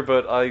pressure,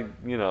 but I,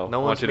 No want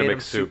one's you to made make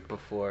him soup.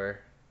 before.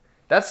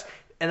 That's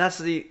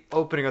the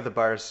opening of the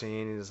bar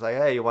scene. He's like,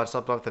 "Hey, you want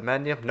something off the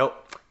menu?"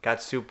 Nope,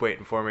 got soup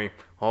waiting for me,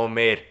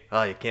 homemade.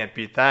 Oh, you can't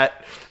beat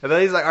that. And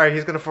then he's like, "All right,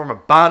 he's gonna form a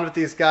bond with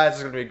these guys.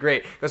 It's gonna be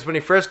great." Because when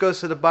he first goes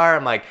to the bar,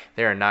 I'm like,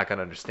 they are not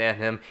gonna understand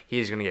him.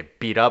 He's gonna get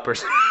beat up or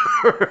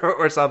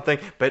or something.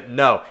 But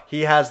no,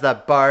 he has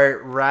that bar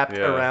wrapped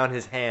Yeah. around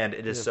his hand.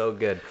 It is so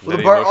good. Well, Then the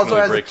he bar also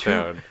emotionally has breaks two.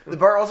 down. The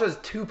bar also has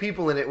two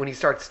people in it when he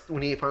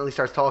finally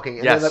starts talking,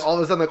 and Yes. then like all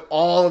of a sudden like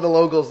all of the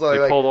locals They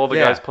like pulled all the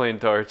yeah. guys playing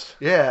darts.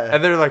 yeah.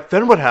 And they're like,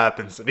 "Then what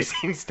happens?" And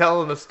he's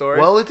telling the story.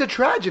 Well, it's a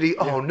tragedy.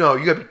 Oh no,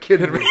 you gotta be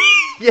kidding me.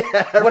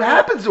 yeah. What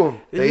happens to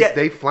them? Yeah.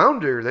 They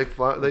flounder. They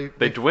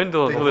They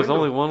dwindle they until there's dwindle.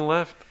 only one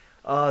left.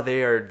 Oh,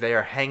 they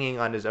are hanging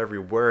on his every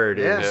word.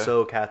 Yeah. It's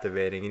so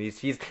captivating, and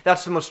he's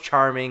that's the most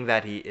charming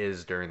that he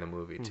is during the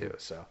movie too.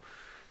 So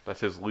That's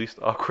his least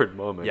awkward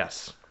moment.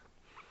 yes,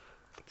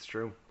 It's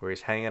true. where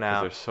he's hanging 'Cause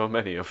out, there's so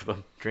many of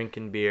them.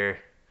 drinking beer,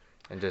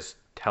 and just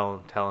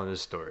telling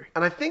his story.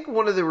 And I think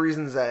one of the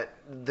reasons that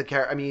the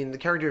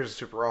character is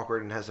super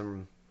awkward and has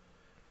some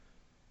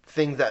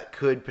things that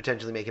could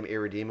potentially make him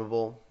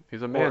irredeemable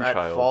He's a or man at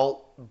child.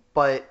 fault,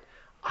 but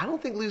I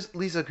don't think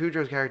Lisa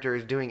Kudrow's character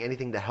is doing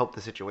anything to help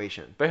the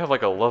situation. They have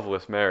like a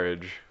loveless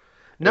marriage.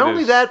 Not It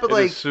only is- that, but it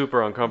like is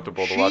super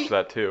uncomfortable to she- watch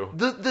that too.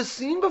 the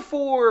scene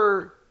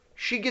before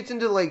she gets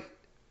into like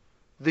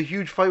the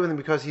huge fight with him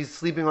because he's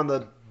sleeping on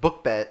the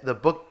book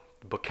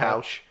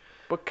couch.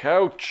 But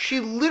couch. She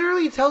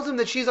literally tells him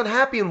that she's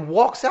unhappy and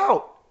walks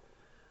out.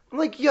 I'm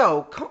like,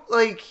 yo,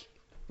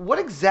 what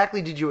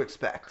exactly did you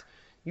expect?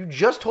 You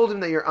just told him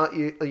that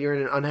you're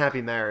in an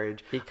unhappy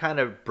marriage. He kind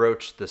of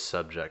broached the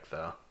subject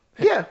though.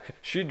 Yeah,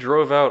 She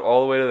drove out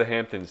all the way to the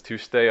Hamptons to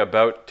stay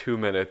about 2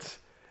 minutes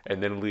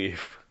and then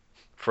leave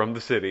from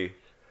the city.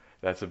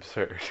 That's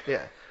absurd.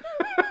 yeah,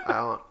 I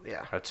don't.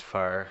 Yeah, That's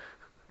far.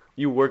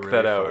 You work Really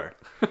that out.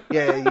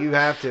 yeah, you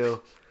have to.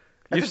 You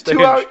That's a stay,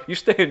 2 hour. you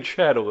stay and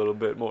chat a little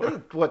bit more.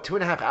 What,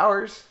 2.5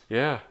 hours?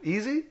 Yeah,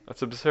 Easy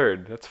that's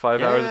absurd. That's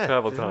 5 hours Yeah. of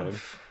travel time.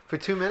 for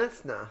 2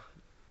 minutes? No,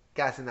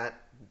 gas in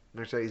that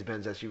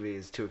Mercedes-Benz SUV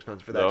is too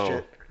expensive for that No.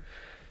 shit.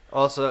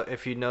 Also,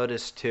 if you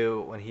notice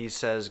too, when he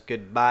says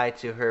goodbye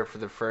to her for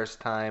the first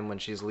time when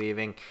she's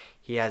leaving,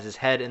 he has his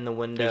head in the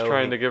window. He's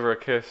trying He to give her a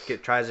kiss.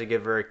 tries to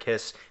give her a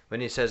kiss.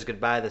 When he says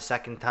goodbye the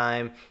second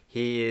time,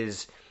 he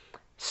is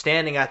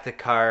standing at the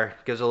car,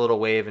 gives a little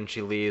wave, and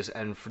she leaves.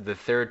 And for the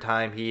third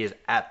time, he is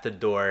at the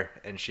door,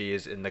 and she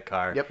is in the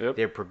car. Yep.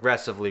 They're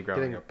progressively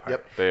growing Getting- apart.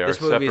 yep. They are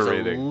This movie is a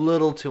separating.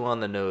 little too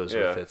on the nose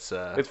Yeah. with its.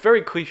 It's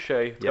very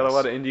cliche. It's got a Yes.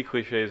 lot of indie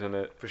cliches in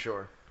it. For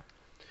sure.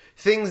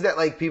 Things that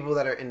like people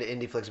that are into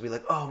indie flicks will be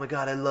like, oh my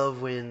god, I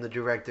love when the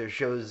director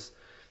shows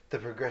the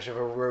progressive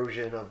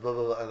erosion of blah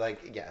blah blah.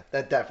 Like, yeah,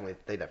 they definitely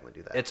do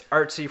that. It's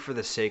artsy for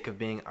the sake of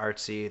being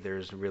artsy.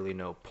 There's really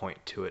no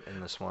point to it in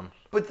this one.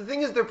 But the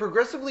thing is, they're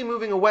progressively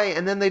moving away,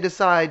 and then they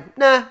decide,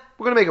 nah,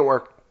 we're gonna make it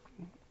work.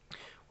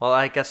 Well,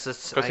 I guess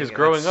it's Because he's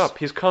growing up.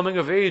 He's coming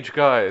of age,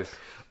 guys.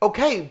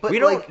 Okay, but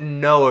We like, don't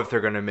know if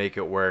they're gonna make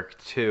it work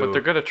too. But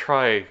they're gonna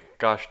try.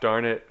 Gosh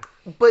darn it.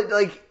 but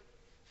like,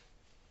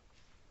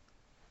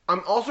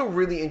 I'm also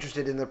really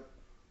interested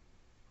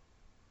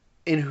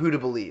in who to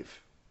believe.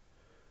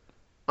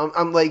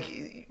 I'm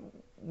like,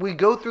 we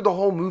go through the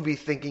whole movie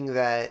thinking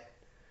that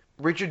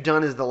Richard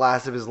Dunn is the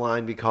last of his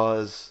line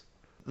because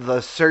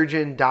the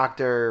surgeon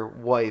doctor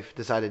wife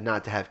decided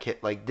not to have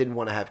didn't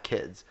want to have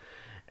kids.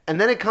 And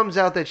then it comes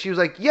out that she was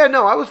like, yeah,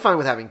 no, I was fine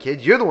with having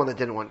kids. You're the one that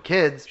didn't want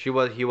kids. He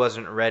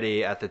wasn't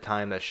ready at the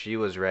time that she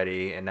was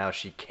ready, and now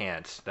she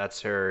can't. That's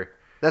her.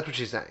 That's what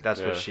she's saying. That's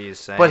Yeah. what she's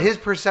saying. But his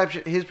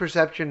perception,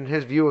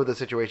 his view of the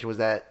situation was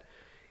that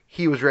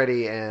he was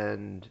ready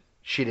and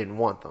she didn't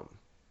want them.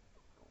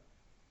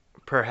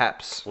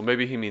 perhaps Well,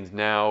 maybe he means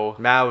now.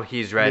 now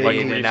he's ready, Like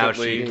Maybe and now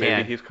recently, she maybe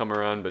can't. he's come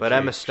around, but But she-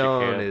 Emma she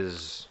Stone can't.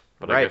 is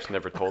But I ripe. guess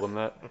never told him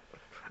that.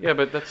 Yeah,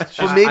 but that's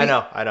she's, Well, maybe- I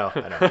know.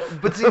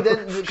 But see,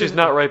 then she's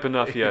not ripe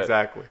enough yet.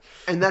 Exactly.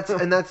 and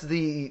that's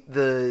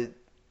the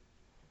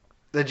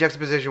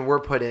juxtaposition we're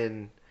put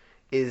in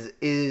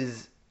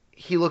is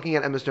he looking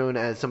at Emma Stone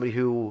as somebody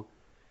who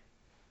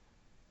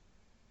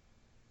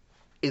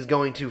is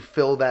going to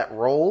fill that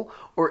role,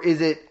 or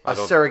is it a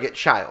surrogate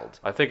child?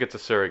 I think it's a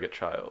surrogate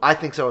child. I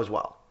think so as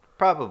well.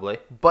 Probably.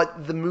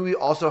 But the movie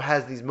also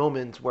has these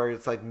moments where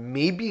it's like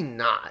maybe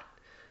not,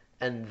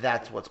 and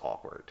that's what's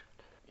awkward.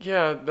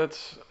 Yeah,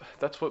 that's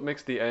what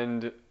makes the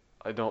end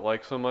I don't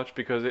like so much,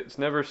 because it's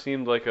never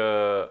seemed like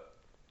a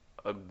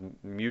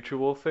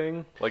mutual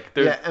thing. Like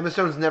Yeah, Emma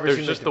Stone's never there's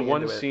seemed just like the to be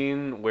one into it.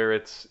 scene where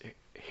it's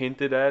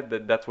hinted at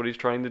that that's what he's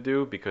trying to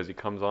do, because he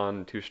comes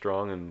on too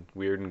strong and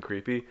weird and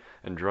creepy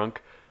and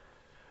drunk,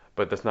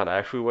 but that's not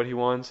actually what he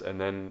wants. And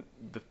then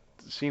the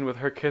scene with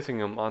her kissing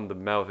him on the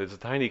mouth, it's a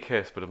tiny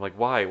kiss, but I'm like,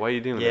 why are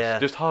you doing Yeah.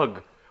 this? Just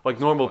hug like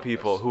normal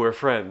people who are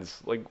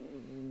friends. Like,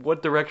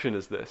 what direction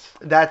is this?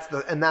 That's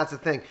the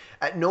thing.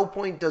 At no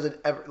point does it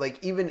ever,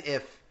 like, even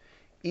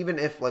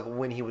if like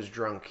when he was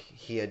drunk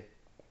he had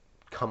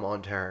come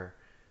on to her,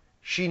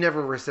 she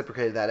never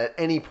reciprocated that at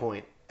any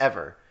point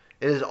ever.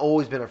 It has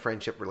always been a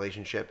friendship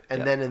relationship,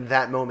 and then in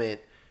that moment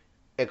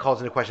it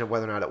calls into question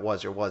whether or not it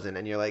was or wasn't,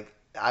 and you're like,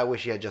 I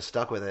wish he had just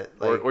stuck with it.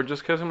 Like, Or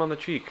just kiss him on the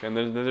cheek, and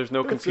then there's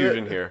no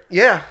confusion here.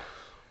 yeah.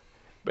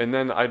 And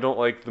then I don't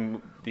like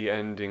the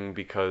ending,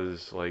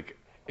 because like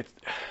it's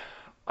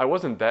I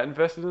wasn't that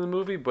invested in the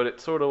movie, but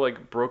it sort of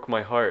like broke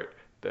my heart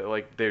that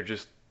like they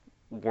just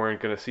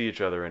weren't gonna see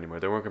each other anymore.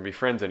 They weren't gonna be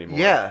friends anymore.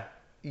 Yeah.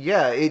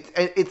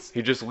 It's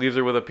He just leaves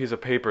her with a piece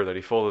of paper that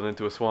he folded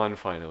into a swan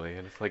finally,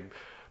 and it's like,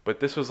 but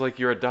this was like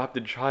your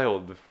adopted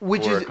child for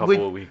a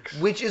couple of weeks.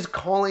 which is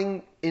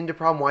calling into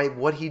problem why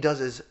what he does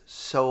is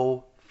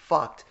so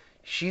fucked.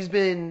 She's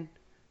been,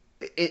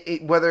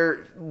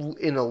 whether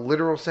in a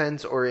literal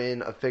sense or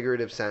in a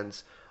figurative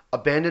sense,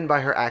 abandoned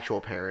by her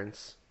actual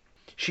parents.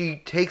 She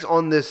takes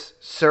on this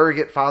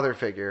surrogate father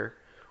figure,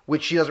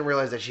 which she doesn't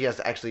realize that she has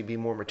to actually be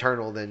more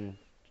maternal than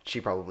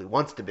she probably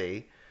wants to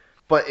be.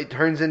 But it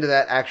turns into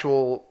that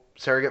actual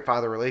surrogate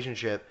father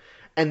relationship.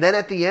 And then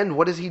at the end,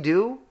 what does he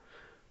do?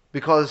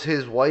 Because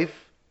his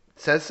wife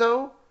says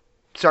so?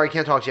 Sorry,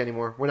 can't talk to you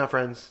anymore. We're not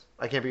friends.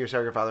 I can't be your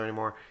surrogate father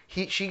anymore.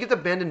 She gets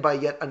abandoned by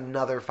yet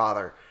another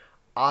father.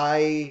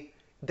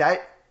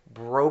 That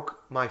broke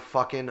my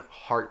fucking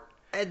heart.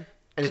 And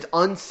it's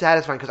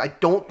unsatisfying because I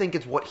don't think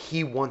it's what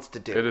he wants to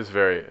do. It is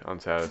very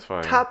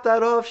unsatisfying. Top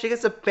that off, she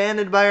gets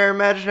abandoned by her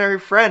imaginary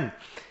friend.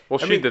 Well,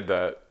 she did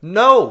that.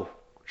 No,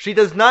 she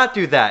does not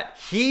do that.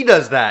 He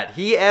does that.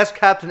 He asks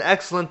Captain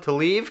Excellent to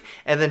leave,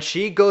 and then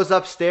she goes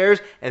upstairs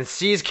and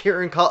sees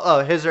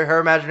his or her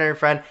imaginary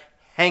friend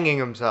hanging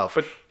himself.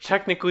 But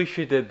technically,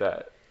 she did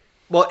that.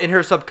 Well, in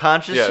her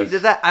subconscious, she Yes.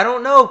 did that. I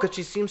don't know, because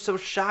she seems so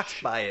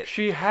shocked by it.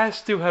 She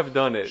has to have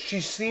done it.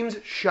 She seems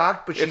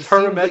shocked, but she It's her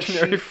seems like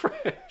imaginary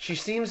friend. She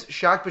seems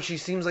shocked, but she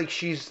seems like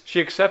she's...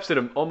 She accepts it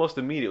almost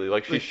immediately.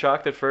 Like, she's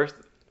shocked at first,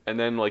 and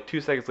then like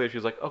 2 seconds later,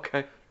 she's like,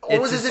 okay.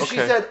 Almost as if she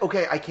okay. said,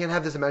 okay, I can't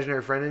have this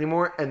imaginary friend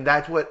anymore, and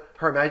that's what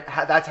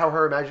that's how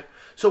her imagine...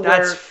 So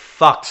That's where...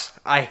 fucked.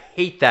 I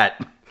hate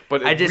that.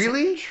 But I just,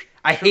 Really?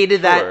 I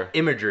hated Sure. that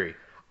imagery.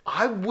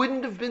 I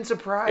wouldn't have been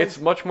surprised. It's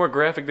much more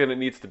graphic than it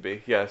needs to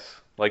be. Yes.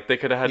 Like, they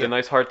could have had Yeah. a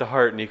nice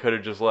heart-to-heart, and he could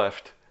have just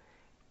left.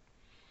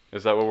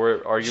 Is that what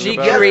we're arguing She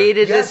about?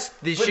 created Yes,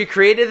 this. but- She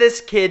created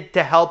this kid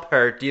to help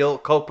her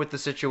cope with the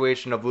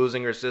situation of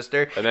losing her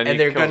sister, And then he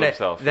they're kills gonna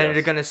himself, then yes.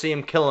 they're gonna see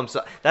him kill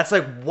himself. That's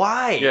like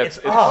why? Yeah, it's,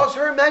 it's- Because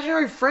her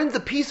imaginary friend's a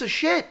piece of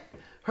shit.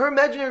 Her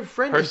imaginary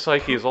friend Her is...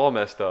 psyche is all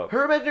messed up.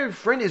 Her imaginary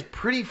friend is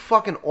pretty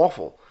fucking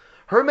awful.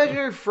 Her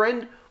imaginary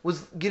friend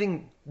was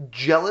getting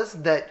jealous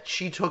that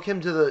she took him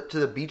to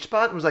the beach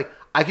spot and was like,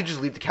 I could just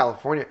leave to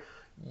California.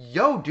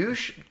 Yo,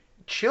 douche,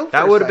 chill for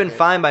that a would have been second.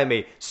 fine by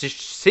me.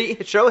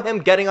 Show him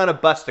getting on a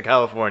bus to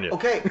California.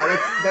 Okay,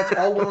 that's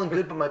all well and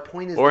good, but my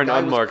point is... Or the an guy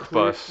was unmarked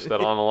clear- bus that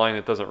on a line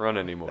that doesn't run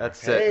anymore.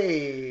 That's it.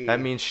 Hey. That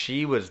means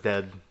she was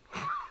dead.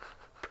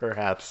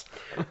 Perhaps.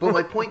 But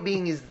my point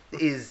being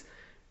is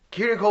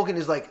Kieran Culkin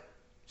is like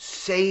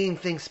saying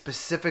things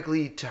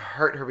specifically to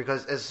hurt her,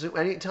 because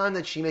any time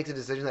that she makes a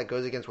decision that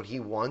goes against what he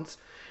wants,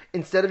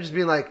 instead of just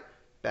being like,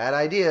 bad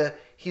idea,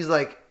 he's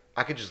like,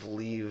 I could just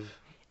leave.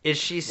 Is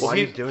she? Why are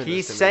you doing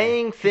he's this to me?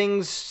 saying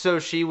things so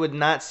she would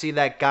not see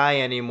that guy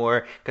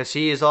anymore, because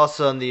he is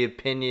also in the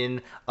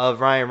opinion of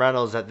Ryan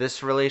Reynolds that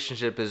this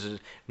relationship is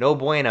no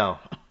bueno.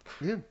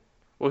 Yeah.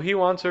 Well, he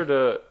wants her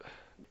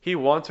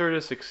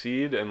to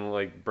succeed and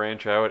like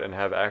branch out and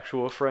have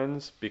actual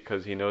friends,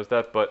 because he knows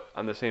that. But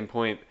on the same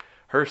point,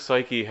 her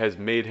psyche has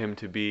made him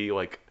to be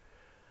like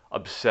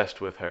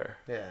obsessed with her.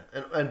 Yeah,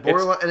 and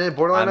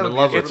borderline, I'm in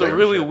love with It's a her.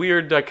 really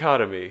weird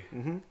dichotomy.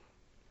 Mm-hmm.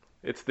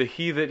 It's the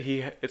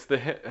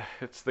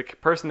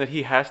person that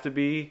he has to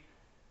be,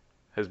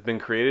 has been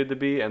created to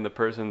be, and the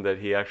person that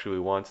he actually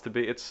wants to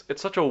be. It's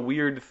such a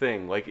weird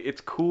thing. Like,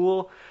 it's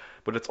cool,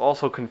 but it's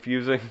also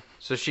confusing.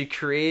 So she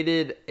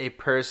created a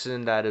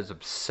person that is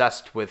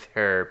obsessed with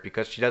her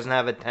because she doesn't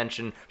have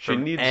attention She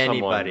from needs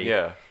anybody. someone.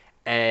 Yeah.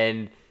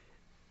 And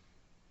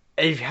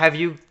Have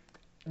you?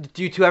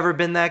 Do you two ever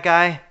been that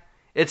guy?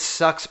 It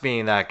sucks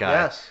being that guy.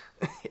 Yes.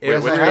 It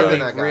Wait, which really,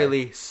 guy?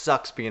 really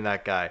sucks being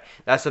that guy.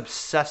 That's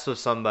obsessed with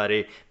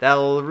somebody that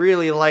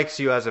really likes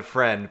you as a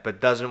friend, but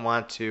doesn't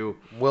want to.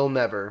 Will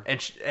never.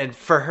 And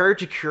for her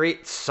to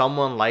create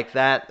someone like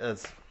that,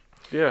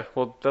 Yeah,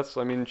 well,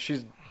 I mean,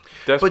 she's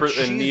desperate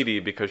she's- and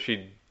needy because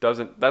she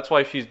doesn't. That's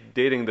why she's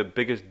dating the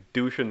biggest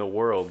douche in the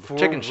world. For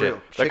Chicken real. shit.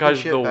 That Chicken guy's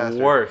shit the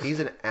bastard. worst. He's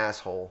an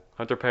asshole.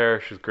 Hunter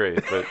Parrish is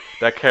great, but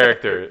that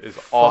character is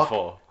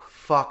awful.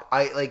 Fuck.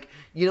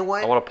 You know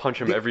what? I want to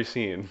punch him The- every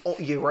scene. Oh,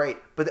 you're right.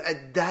 But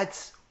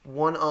that's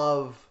one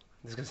of,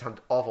 this is going to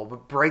sound awful,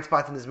 but bright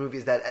spots in this movie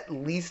is that at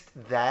least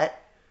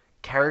that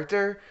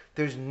character,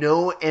 there's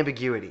no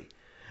ambiguity.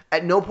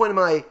 At no point am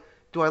I,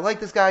 do I like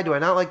this guy? Do I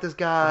not like this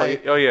guy?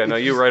 Oh, yeah, no,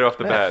 It's you just, right off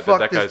the man, bat fuck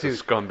that this guy's a dude.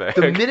 scumbag.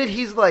 The minute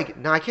he's like,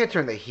 no, I can't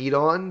turn the heat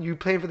on. You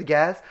paying for the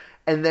gas?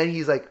 And then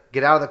he's like,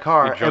 get out of the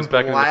car He jumps and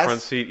back in the front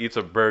blast, seat, eats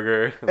a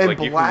burger, and like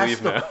you can blast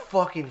leave the now.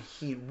 fucking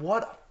heat.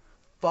 What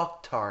a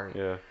fucktard.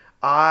 Yeah,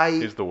 I,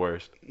 he's the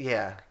worst.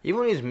 yeah. even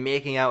when he's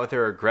making out with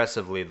her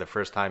aggressively the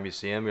first time you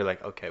see him, you're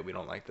like, okay, we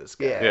don't like this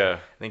guy. Yeah. Yeah, And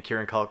then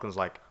Kieran Culkin's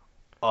like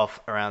off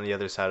around the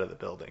other side of the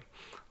building,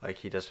 like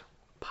he just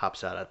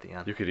pops out at the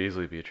end. you could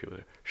easily be a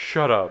cheerleader.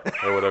 Shut up,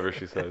 or whatever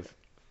she says.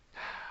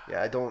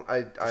 Yeah,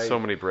 I So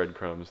many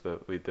breadcrumbs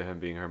that lead to him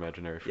being her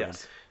imaginary friend.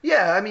 Yes.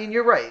 Yeah, I mean,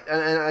 you're right.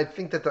 And I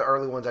think that the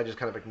early ones I just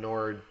kind of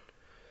ignored.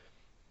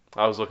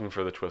 I was looking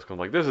for the twist. I'm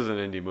like, this is an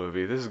indie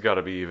movie. This has got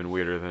to be even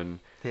weirder than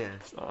Yeah.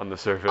 on the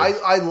surface.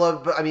 I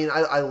love, but I mean,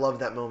 I love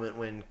that moment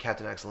when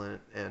Captain Excellent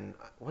and,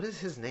 what is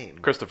his name?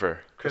 Christopher.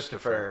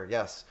 Christopher,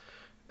 yes.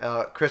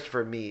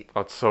 Christopher meet.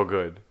 Oh, it's so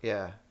good.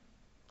 Yeah.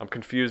 I'm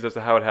confused as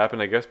to how it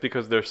happened. I guess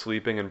because they're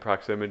sleeping in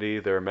proximity,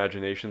 their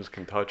imaginations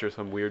can touch or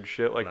some weird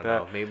shit like I don't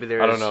that. know. Maybe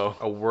there's I don't know.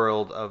 a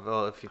world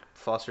of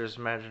Foster's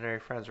Imaginary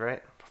Friends,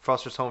 right?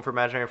 Foster's Home for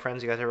Imaginary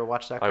Friends. You guys ever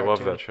watch that I cartoon?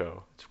 love that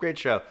show. It's a great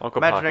show. Uncle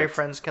Imaginary Pockets.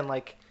 friends can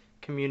like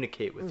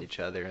communicate with each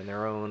other in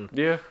their own.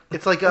 Yeah.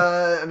 It's like,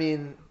 I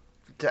mean,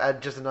 to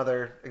add just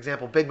another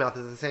example, Big Mouth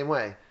is the same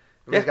way.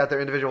 Everybody's got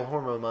their individual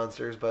hormone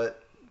monsters,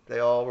 but they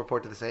all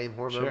report to the same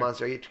hormone Sure.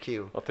 monster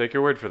HQ. I'll take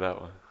your word for that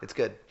one. It's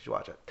good. You should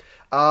watch it.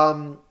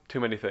 Too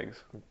many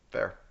things.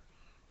 Fair.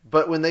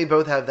 But when they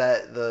both have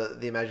that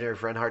the imaginary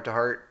friend heart to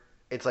heart,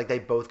 it's like they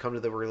both come to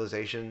the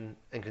realization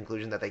and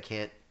conclusion that they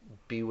can't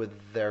be with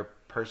their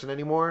person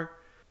anymore.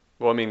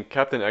 Well, I mean,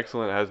 Captain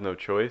Excellent has no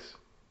choice.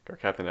 Or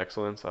Captain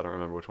Excellence. I don't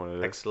remember which one it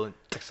is. Excellent.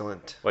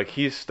 Excellent. Like,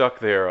 he's stuck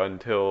there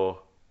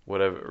until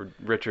whatever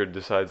Richard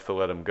decides to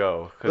let him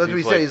go. 'Cause That's what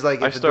he said. He's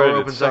like, I if the door started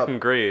opens in up- second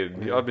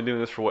grade. I've been doing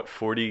this for,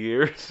 40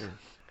 years?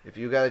 If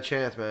you got a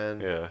chance,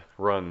 man. Yeah,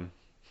 run.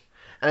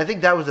 And I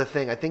think that was the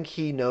thing. I think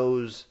he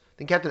knows. I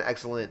think Captain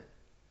Excellent,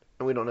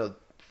 and we don't know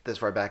this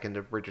far back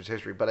into Richard's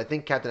history, but I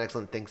think Captain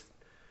Excellent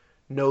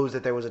knows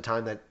that there was a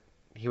time that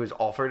he was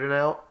offered an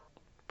out.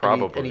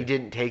 Probably. And he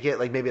didn't take it,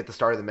 like maybe at the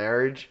start of the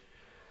marriage.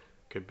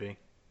 Could be.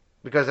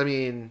 Because, I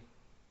mean,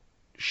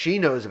 she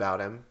knows about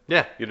him.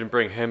 Yeah. You didn't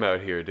bring him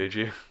out here, did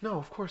you? No,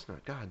 of course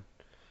not. God.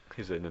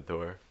 He's in the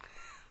door.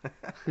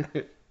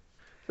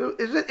 So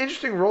it's an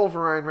interesting role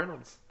for Ryan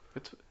Reynolds.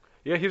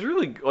 Yeah, he's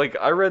really, like,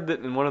 I read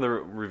that in one of the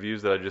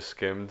reviews that I just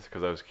skimmed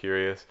because I was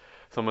curious.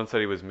 Someone said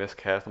he was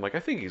miscast. I'm like, I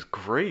think he's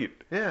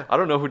great. Yeah. I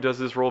don't know who does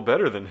this role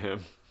better than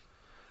him.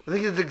 I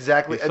think it's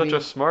exactly. He's I such mean,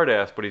 a smart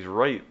ass, but he's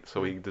right,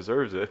 so he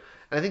deserves it.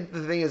 I think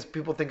the thing is,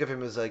 people think of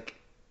him as like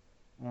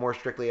more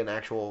strictly an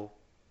actual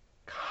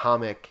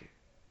comic,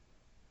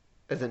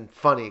 as in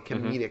funny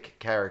comedic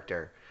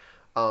character.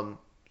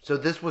 So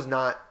this was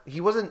not.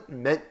 He wasn't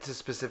meant to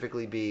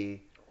specifically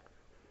be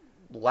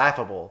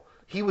laughable.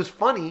 He was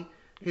funny.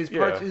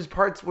 His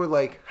parts were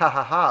like ha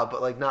ha ha,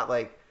 but like not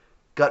like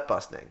gut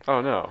busting.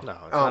 Oh, no. No,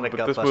 it's Um, not a But this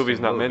gut-busting movie's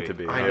not meant to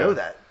movie. be. I Yeah. know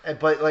that,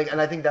 but like, and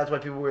I think that's why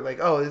people were like,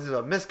 "Oh, this is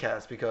a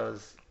miscast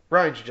because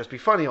Ryan should just be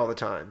funny all the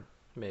time."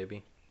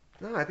 Maybe.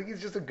 No, I think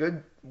he's just a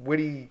good,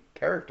 witty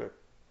character.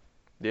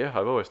 Yeah,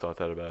 I've always thought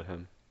that about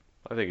him.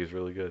 I think he's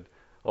really good.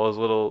 All his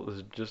little,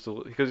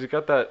 because he's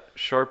got that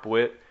sharp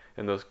wit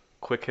and those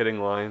quick hitting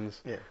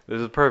lines. Yeah.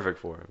 This is perfect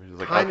for him. He's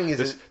like, Timing this,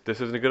 isn't-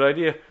 this isn't a good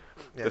idea.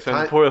 Yeah, This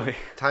ends poorly.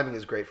 Timing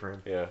is great for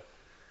him. Yeah.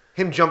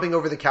 Him jumping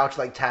over the couch,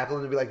 like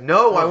tackling, and be like,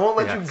 "No, I won't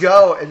let Yeah. you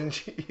go," and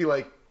he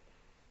like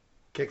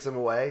kicks him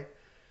away.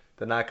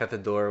 The knock at the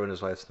door when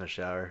his wife's in the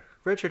shower.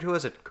 Richard, who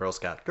is it? Girl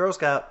Scout. Girl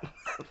Scout.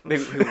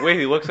 The way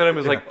he looks at him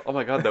is like, oh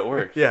my god, that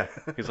worked. Yeah.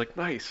 He's like,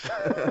 nice.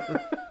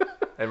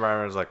 And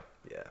Ryan was like,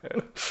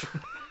 yeah.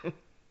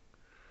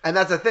 And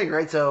that's the thing,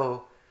 right?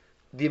 So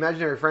the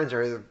imaginary friends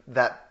are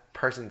that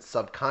person's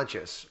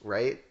subconscious,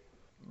 right?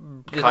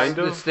 Kind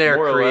of, It's their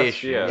more or less,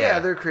 creation. yeah. Yeah,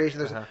 their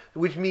creation.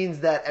 Which means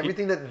that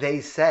everything that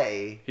they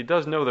say. He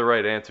does know the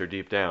right answer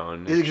deep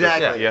down. It's just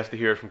Exactly. he has to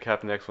hear it from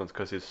Captain Excellence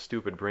because his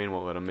stupid brain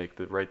won't let him make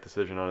the right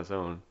decision on his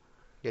own.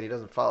 Yet he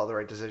doesn't follow the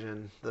right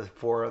decision the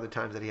 4 other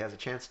times that he has a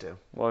chance to.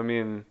 Well, I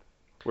mean,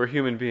 we're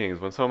human beings.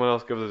 When someone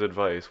else gives us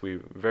advice, we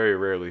very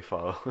rarely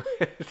follow.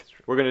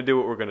 We're going to do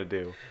what we're going to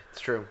do.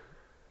 It's true.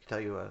 I'll tell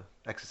you a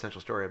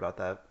existential story about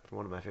that from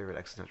one of my favorite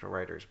existential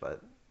writers,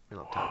 but We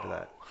don't have time for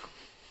that.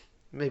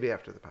 Maybe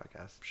after the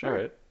podcast. All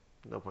right.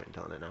 No point in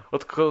telling it now.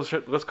 Let's close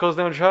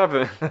down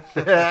shopping.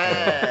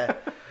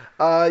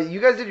 You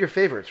guys did your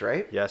favorites,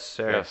 right? Yes,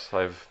 sir. Yes,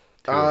 I've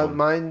two of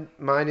them.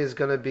 Mine is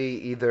gonna be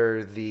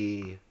either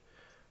the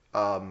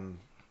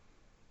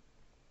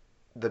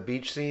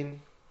beach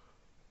scene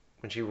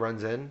when she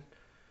runs in.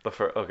 The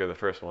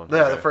first one.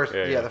 Yeah, Okay. the first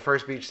Yeah. the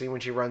first beach scene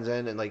when she runs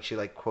in and like she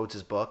like quotes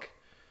his book.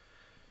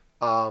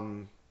 I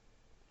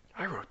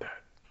wrote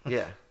that.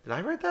 Yeah. Did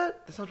I write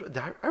that? That sounds.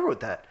 I wrote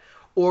that.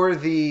 Or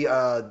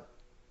the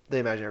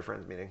imaginary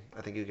friends meeting.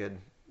 I think you can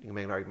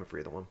make an argument for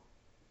either one.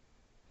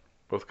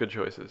 Both good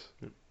choices.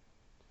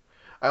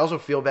 I also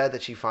feel bad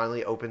that she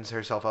finally opens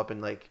herself up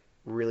and like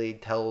really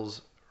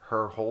tells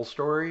her whole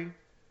story.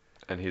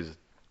 And he's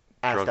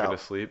Assed drunk and out.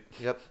 asleep.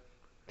 Yep.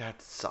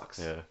 That sucks.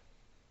 Yeah.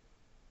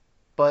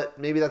 But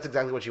maybe that's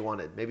exactly what she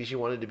wanted. Maybe she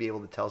wanted to be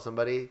able to tell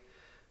somebody,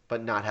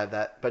 but not have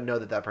that, but know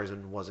that that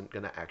person wasn't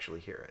going to actually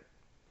hear it.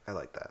 I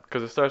like that.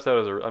 Because it starts out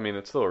as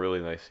it's still a really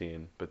nice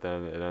scene, but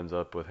then it ends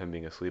up with him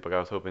being asleep. Like I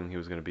was hoping he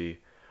was going to be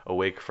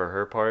awake for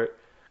her part,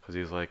 because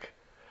he's like,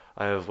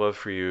 I have love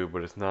for you,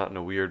 but it's not in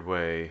a weird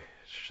way.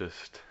 It's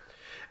just.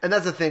 And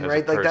that's the thing, As a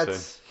right? Like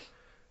person.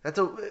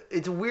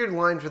 it's a weird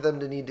line for them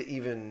to need to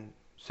even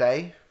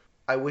say.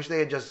 I wish they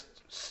had just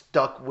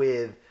stuck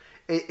with.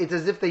 It's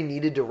as if they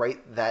needed to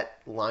write that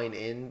line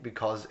in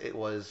because it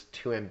was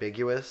too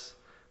ambiguous.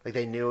 Like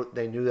they knew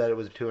that it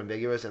was too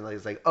ambiguous, and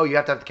it's like, oh, you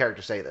have to have the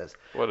character say this.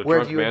 What, a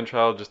Whereas drunk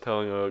man-child just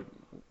telling a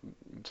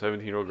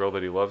 17-year-old girl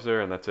that he loves her,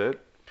 and that's it?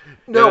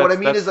 No, Yeah, what I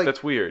mean is like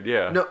that's weird.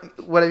 Yeah. no.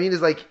 What I mean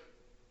is like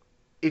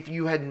if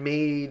you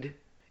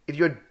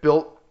had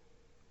built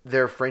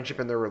their friendship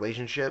and their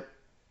relationship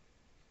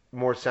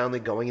more soundly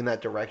going in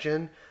that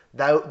direction,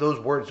 those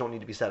words don't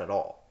need to be said at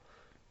all.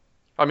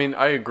 I mean,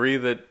 I agree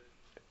that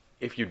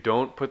if you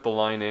don't put the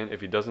line in, if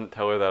he doesn't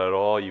tell her that at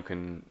all, you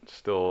can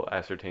still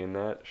ascertain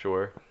that.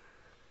 Sure,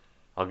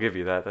 I'll give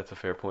you that. That's a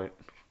fair point.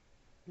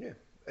 Yeah,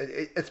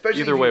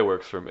 especially Either way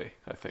works for me.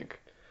 I think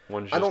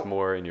one's I just don't-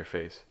 more in your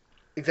face.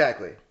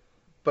 Exactly.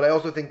 But I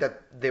also think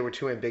that they were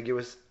too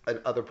ambiguous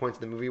at other points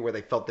in the movie where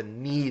they felt the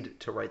need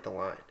to write the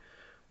line.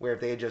 Where if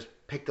they had just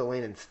picked a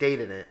lane and stayed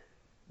in it,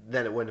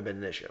 then it wouldn't have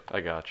been an issue. I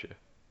got you.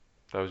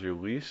 That was your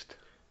least.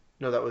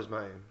 No, that was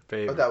my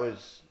Favorite. Oh, that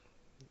was.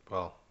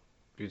 Well,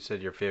 you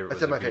said your favorite I was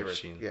said the my beach favorite.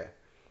 scene. Yeah,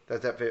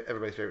 that's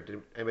everybody's favorite.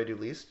 Did anybody do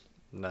least?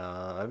 No,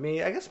 I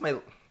mean, I guess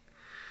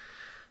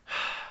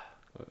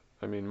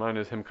I mean, mine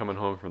is him coming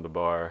home from the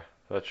bar.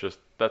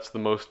 That's the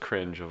most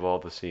cringe of all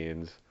the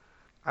scenes.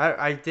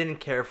 I didn't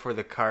care for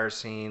the car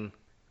scene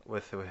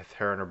with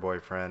her and her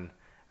boyfriend.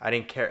 I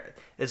didn't care.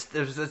 It's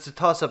a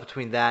toss up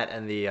between that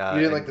and the. You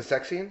didn't like the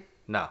sex scene?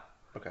 No.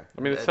 Okay.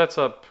 I mean, it sets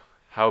up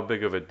how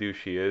big of a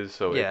douche he is,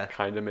 so Yeah. it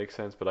kind of makes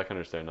sense. But I can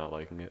understand not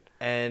liking it.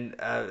 And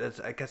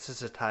I guess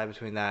it's a tie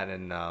between that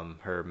and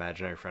her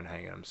imaginary friend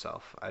hanging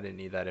himself. I didn't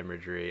need that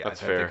imagery.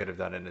 That's I think fair. they could have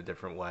done it in a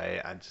different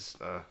way. I just.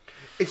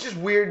 It's just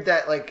weird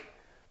that like,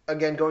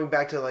 again, going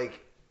back to like,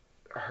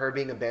 her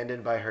being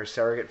abandoned by her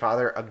surrogate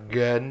father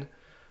again,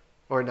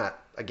 or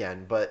not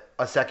again, but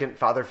a second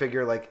father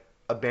figure like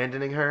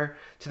abandoning her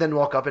to then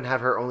walk up and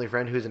have her only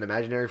friend who's an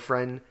imaginary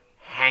friend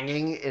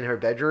hanging in her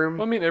bedroom.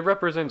 Well, I mean, it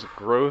represents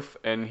growth,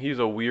 and he's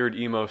a weird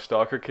emo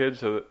stalker kid,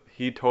 so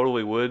he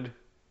totally would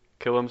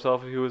kill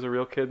himself if he was a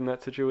real kid in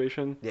that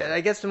situation. Yeah,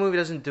 I guess the movie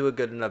doesn't do a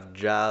good enough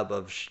job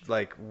of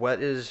like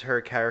what is her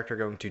character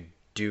going to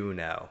do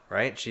now,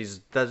 right?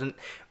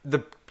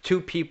 The two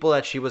people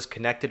that she was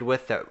connected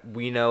with that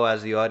we know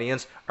as the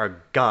audience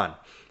are gone.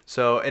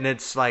 So, and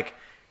it's like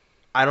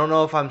I don't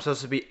know if I'm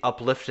supposed to be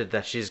uplifted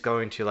that she's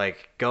going to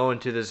like go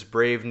into this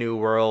brave new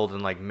world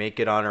and like make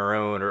it on her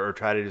own or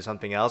try to do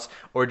something else,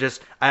 or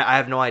just I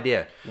have no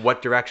idea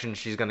what direction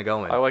she's going to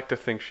go in. I like to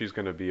think she's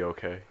gonna be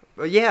okay.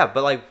 Yeah,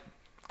 but like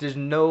there's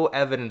no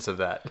evidence of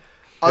that.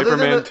 Other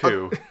than Paperman the-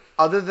 2.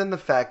 Other than the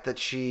fact that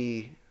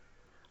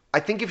I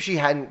think if she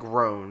hadn't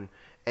grown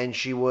and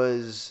she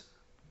was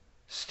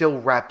still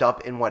wrapped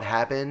up in what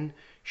happened,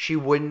 she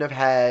wouldn't have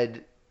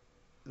had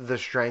the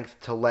strength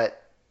to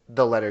let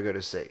the letter go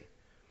to sea.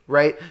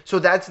 Right? So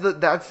that's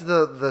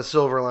the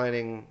silver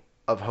lining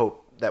of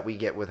hope that we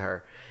get with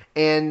her.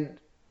 And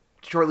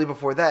shortly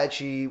before that,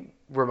 she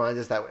reminds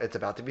us that it's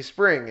about to be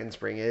spring, and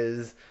spring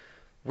is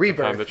The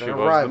rebirth time that she and loves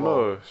the arrival.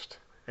 most.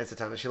 It's the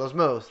time that she loves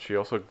most. She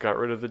also got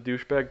rid of the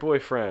douchebag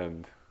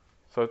boyfriend.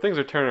 So things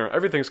are turning around.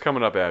 Everything's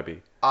coming up,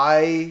 Abby.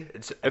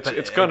 It's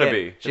gonna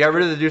be. She got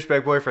rid of the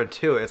douchebag boyfriend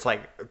too. It's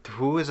like,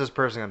 who is this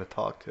person going to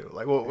talk to?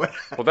 Like, Well,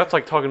 that's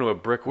like talking to a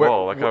brick Where-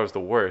 wall. Like I was the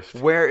worst.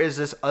 where is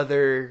this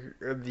other?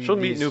 She'll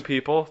meet new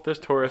people. There's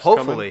tourists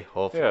Hopefully,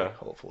 coming.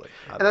 hopefully.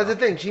 I And don't that's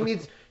the know.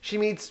 thing. She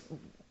meets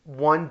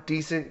one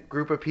decent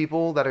group of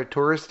people that are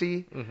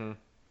touristy. Mhm.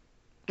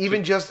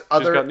 Even just she's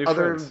other got new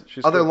friends.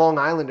 She's other good. Long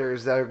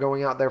Islanders that are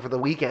going out there for the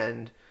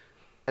weekend,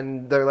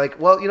 and they're like,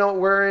 "Well, you know,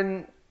 we're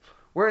in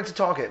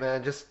Setauket,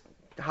 man. Just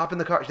hop in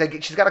the car."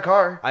 She's got a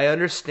car. I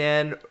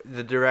understand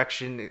the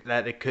direction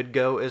that it could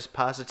go is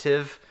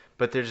positive,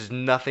 but there's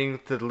nothing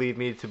to lead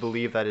me to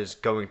believe that is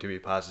going to be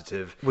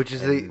positive. Which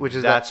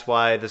is that's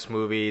why this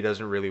movie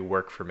doesn't really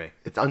work for me.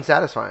 it's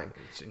unsatisfying.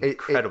 It's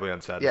incredibly Yeah,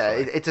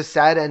 unsatisfying. it's a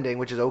sad ending,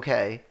 which is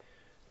okay,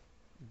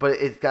 but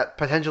it's got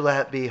potential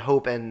to be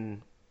hope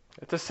and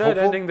It's a sad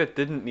Hopeful? ending that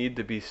didn't need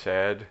to be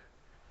sad.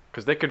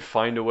 Because they could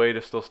find a way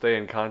to still stay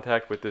in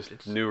contact with this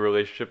new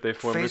relationship they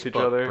formed with each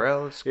Facebook, other.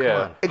 bro. Come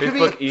Yeah. on. It could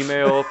Facebook, be-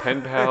 email,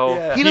 pen pal.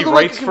 Yeah. He He doesn't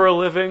writes like for a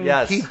living.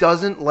 Yes. he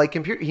doesn't like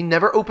computer. He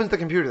never opens the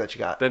computer that you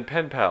got. Then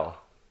pen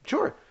pal.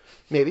 Sure,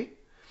 maybe,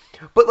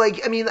 but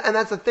like I mean, and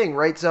that's the thing,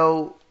 right?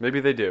 So Maybe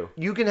they do.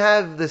 you can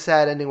have the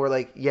sad ending where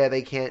like yeah,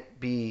 they can't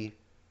be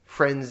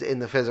friends in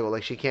the physical.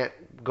 Like she can't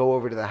go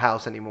over to the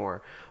house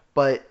anymore,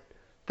 but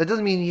that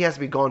doesn't mean he has to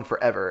be gone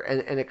forever.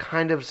 And it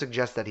kind of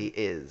suggests that he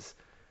is.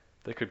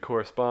 They could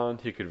correspond.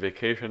 He could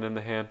vacation in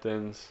the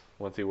Hamptons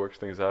once he works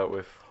things out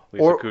with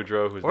Lisa Or-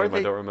 Kudrow, whose or name I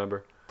they- don't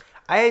remember.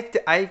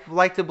 I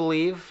like to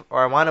believe,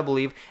 or I want to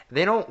believe,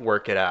 they don't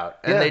work it out.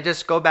 And Yeah. they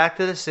just go back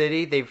to the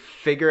city. They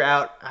figure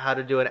out how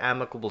to do an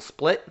amicable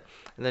split.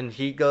 And then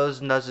he goes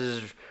and does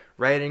his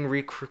writing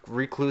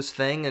recluse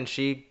thing. And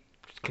she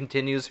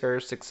continues her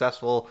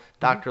successful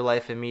doctor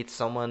life and meets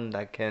someone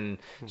that can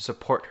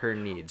support her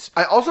needs.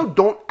 I also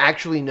don't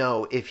actually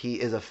know if he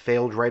is a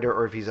failed writer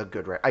or if he's a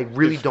good writer. I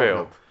really He's don't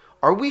failed. know.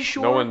 Are we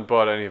sure? No one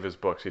bought any of his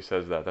books. He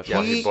says that. That's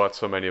why He- he bought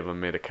so many of them,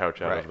 made a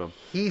couch out Right. of them.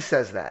 He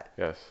says that.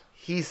 Yes.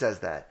 He says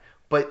that.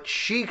 But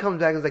she comes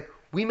back and is like,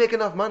 we make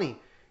enough money.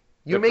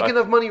 You Yep, make I-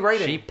 enow money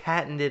writing. She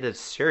patented a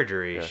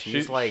surgery. Yeah,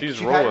 she's she- like, she's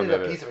She rolling patented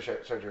in a it. piece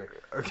of surgery.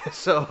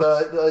 so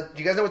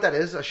Do you guys know what that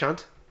is? A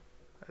shunt?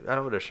 I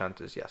know what a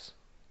shunt is. Yes.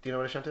 Do you know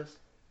what a shunt is?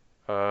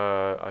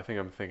 I think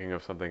I'm thinking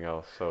of something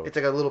else. So It's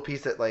like a little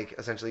piece that like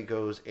essentially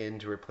goes in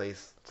to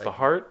replace it's the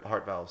heart.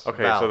 heart valves.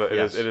 Okay, Valve, so that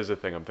yes. it is a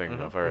thing I'm thinking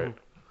of. All right.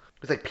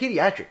 It's like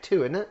pediatric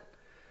too, isn't it?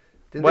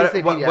 Didn't they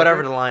say pediatric?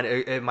 Whatever the line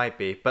it might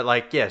be, but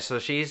like yeah, so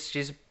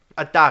she's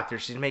a doctor.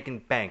 She's making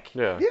bank.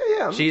 Yeah.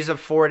 Yeah. She's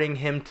affording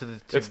him to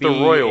It's be the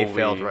royal a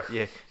failed we.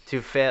 yeah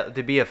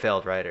to be a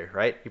failed writer,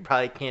 right? He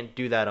probably can't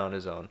do that on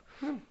his own.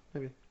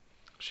 Maybe.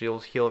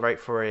 He'll write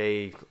for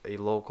a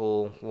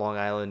local Long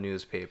Island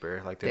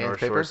newspaper like the Dan's North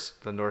paper? Shore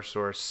the North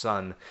Shore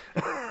Sun.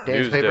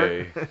 Dan's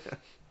paper?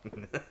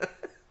 Newsday.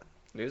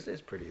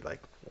 Newsday's pretty like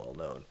well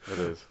known. It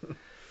is.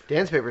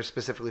 Dan's paper is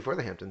specifically for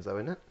the Hamptons, though,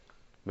 isn't it?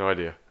 No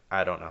idea.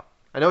 I don't know.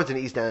 I know it's an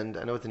East End.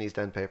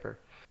 paper.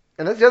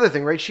 And that's the other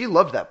thing, right? She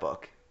loved that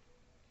book.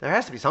 There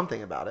has to be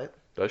something about it.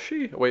 Does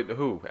she? Wait,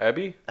 who?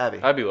 Abby? Abby.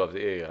 Abby loves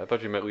it. Yeah, yeah. I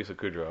thought you meant Lisa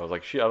Kudrow. I was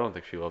like, I don't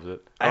think she loves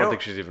it. I I don't don't-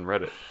 think she's even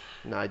read it.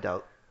 No, I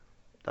doubt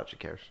she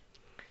cares.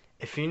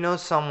 If you know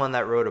someone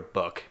that wrote a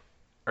book,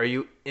 are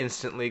you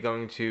instantly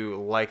going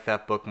to like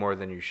that book more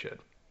than you should?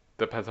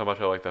 Depends how much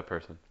I like that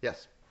person.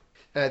 Yes.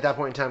 And at that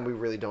point in time, we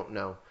really don't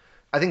know.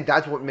 I think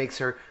that's what makes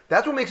her.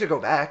 That's what makes her go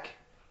back.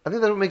 I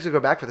think that's what makes her go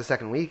back for the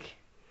second week.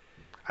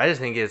 I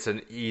just think it's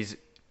an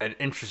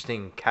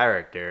interesting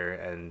character,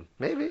 and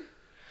Maybe.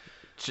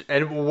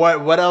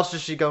 what else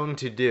is she going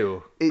to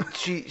do?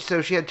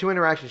 So she had two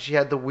interactions. She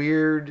had the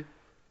weird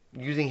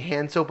using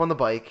hand soap on the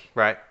bike,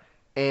 Right.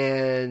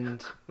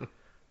 and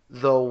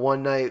the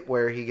one night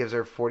where he gives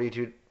her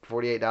 $48,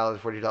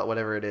 $42,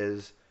 whatever it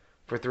is,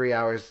 for 3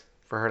 hours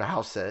for her to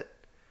house sit,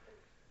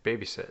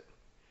 Babysit.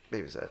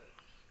 babysit.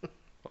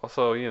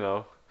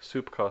 Also,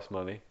 soup costs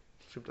money.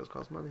 Soup does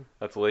cost money.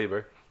 That's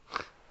labor.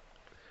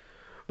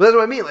 But that's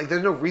what I mean. Like,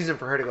 there's no reason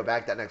for her to go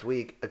back that next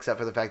week, except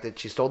for the fact that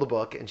she stole the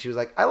book and she was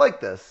like, "I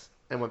like this,"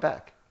 and went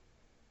back.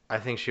 I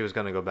think she was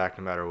going to go back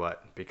no matter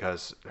what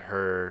because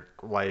her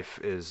life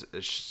is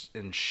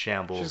in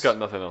shambles. She's got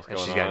nothing else and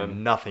going she's got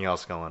on. nothing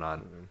else going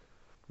on.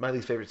 My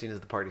least favorite scene is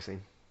the party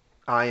scene.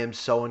 I am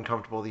so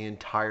uncomfortable the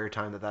entire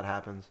time that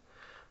happens.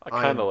 I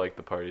kind of like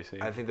the party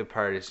scene. I think the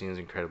party scene is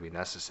incredibly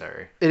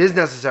necessary. It is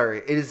necessary.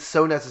 It is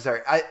so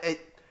necessary.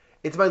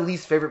 It's my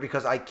least favorite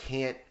because I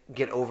can't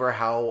get over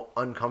how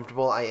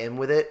uncomfortable I am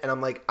with it, and I'm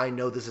like, I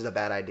know this is a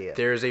bad idea.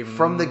 There's a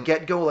From the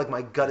get-go, like,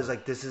 my gut is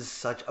like, this is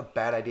such a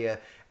bad idea,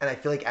 and I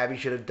feel like Abby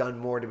should have done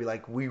more to be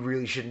like, we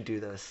really shouldn't do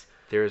this.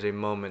 There is a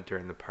moment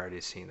during the party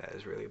scene that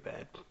is really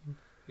bad,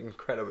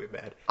 incredibly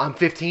bad. I'm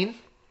 15.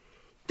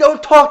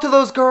 Don't talk to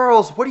those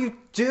girls. What are you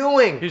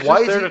doing? He's why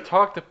just is there he? to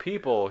talk to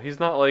people. He's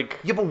not like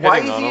Yeah, but why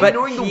hitting is on he them. But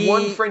ignoring the he-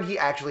 one friend he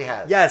actually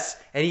has? Yes,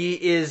 and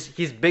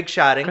he's big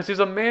shotting. Because he's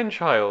a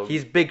man-child.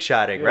 He's big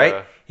shotting, Yeah.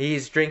 right?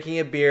 He's drinking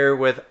a beer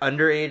with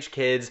underage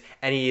kids,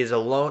 and he is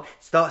alone.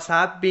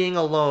 Stop being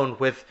alone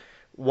with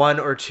one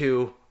or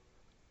two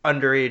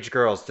underage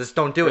girls. Just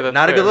don't do Yeah, it. that's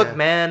Not a good fair. look, Yeah.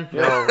 man.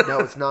 No,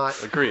 it's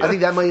not. Agreed. I think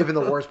that might have been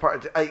the worst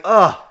part.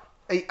 Ugh.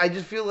 I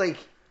just feel like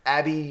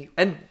Abby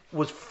And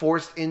was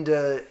forced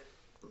into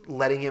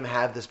letting him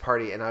have this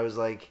party, and I was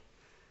like,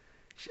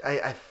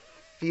 I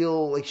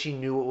feel like she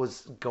knew it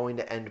was going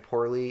to end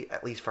poorly,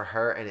 at least for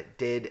her, and it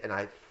did, and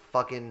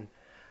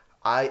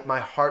my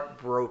heart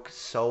broke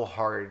so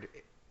hard,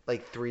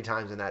 like 3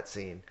 times in that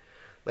scene.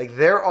 Like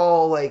they're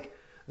all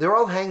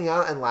hanging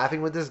out and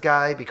laughing with this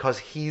guy because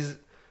he's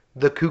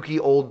the kooky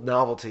old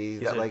novelty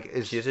that like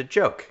is she's a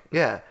joke.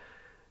 yeah,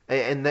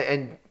 and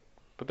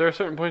But there are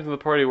certain points in the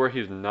party where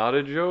he's not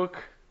a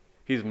joke.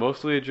 He's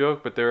mostly a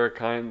joke, but there are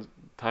times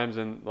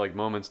in like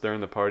moments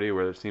during the party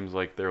where it seems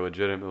like they're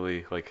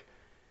legitimately like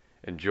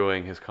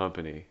enjoying his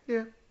company.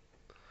 Yeah.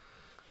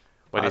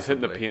 When he's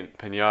hitting the Possibly.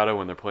 pinata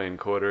when they're playing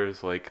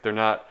quarters, like they're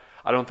not.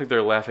 I don't think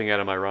they're laughing at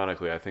him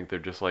ironically. I think they're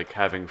just like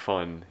having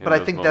fun. In But I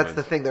those think moments. that's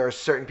the thing. There are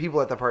certain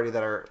people at the party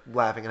that are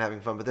laughing and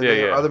having fun, but then Yeah,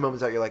 there are yeah. other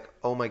moments that you're like,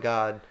 oh my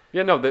god.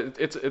 Yeah, no,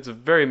 it's a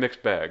very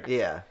mixed bag.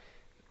 Yeah.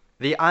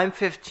 The I'm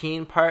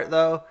 15 part,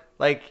 though,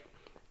 like,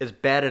 is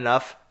bad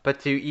enough, but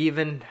to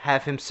even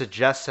have him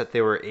suggest that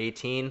they were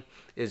 18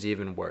 is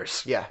even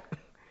worse. Yeah.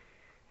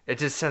 It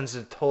just sends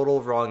a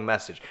total wrong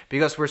message.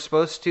 Because we're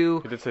supposed to...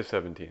 He did say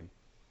 17.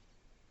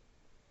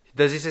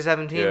 Does he say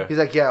 17? Yeah. He's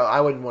like, yeah, I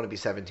wouldn't want to be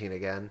 17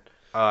 again.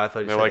 Oh, I thought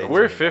you They're said like, 18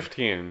 we're again.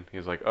 15.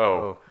 He's like,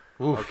 oh.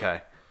 Oh,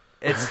 okay.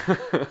 It's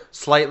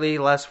slightly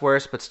less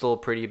worse, but still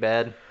pretty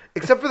bad.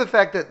 Except for the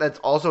fact that that's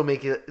also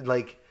making it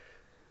like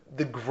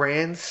the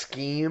grand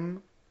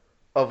scheme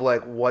of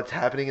like what's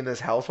happening in this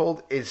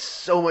household is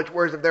so much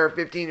worse if there are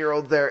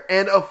 15-year-olds there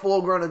and a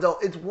full-grown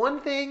adult. It's one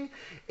thing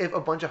if a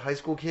bunch of high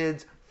school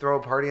kids throw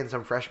a party and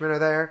some freshmen are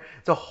there.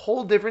 It's a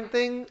whole different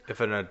thing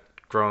If a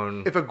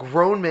grown... if a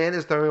grown man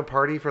is throwing a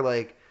party for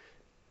like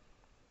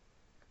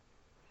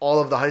all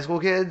of the high school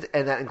kids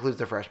and that includes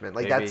the freshmen.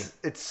 Like Maybe.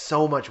 it's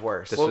so much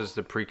worse. This was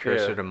the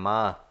precursor yeah. to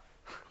Ma.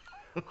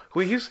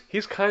 Well,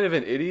 he's kind of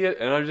an idiot,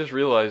 and I just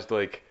realized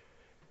like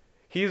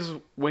he's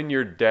when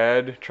your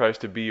dad tries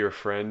to be your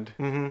friend.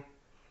 Mm-hmm.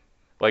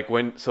 Like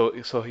when so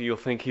you'll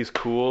think he's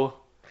cool.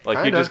 Like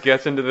he Kinda. just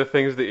gets into the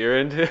things that you're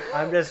into.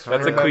 I'm just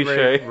That's a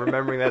cliche.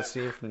 remembering that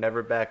scene from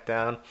Never Back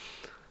Down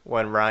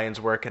when Ryan's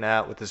working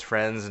out with his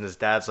friends and his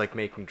dad's like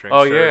making drinks.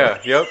 Oh for yeah,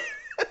 him. yep.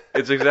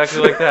 It's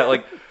exactly like that.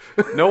 Like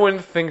no one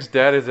thinks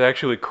dad is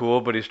actually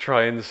cool, but he's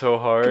trying so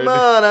hard. Come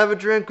on, have a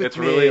drink with It's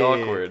me. really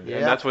awkward, Yeah.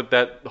 and that's what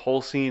that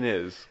whole scene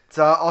is.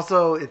 So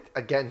also,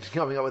 again,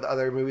 coming up with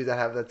other movies that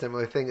have that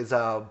similar thing is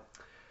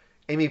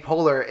Amy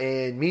Poehler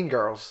in Mean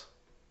Girls.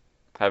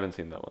 Haven't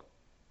seen that one.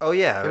 Oh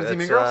yeah, Ever seen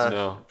Mean it's, Girls?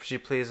 No. She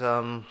plays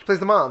She plays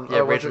the mom.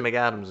 yeah, what's Rachel it?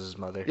 McAdams'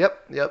 mother.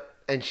 Yep.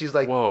 And she's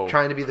like Whoa.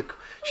 trying to be the.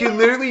 She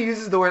literally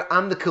uses the word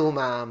 "I'm the cool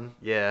mom."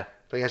 Yeah.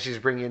 But yeah, she's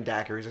bringing in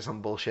daiquiris or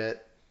some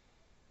bullshit.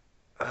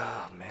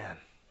 Oh man,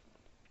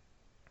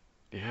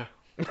 Yeah.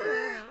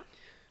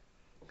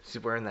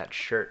 she's wearing that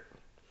shirt.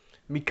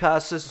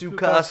 Mikasa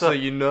Sukasa. Sukasa,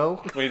 you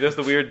know. When he does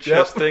the weird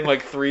chest thing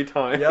like 3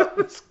 times. Yep.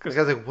 This guy's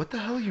like, "What the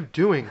hell are you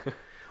doing?"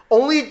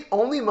 only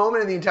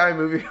moment in the entire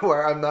movie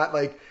where I'm not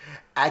like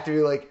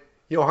actively like,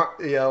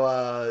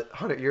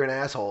 Hunter, you're an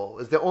asshole.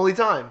 Is the only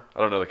time. I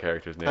don't know the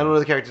character's name. I don't know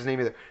the character's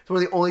name either. It's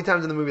one of the only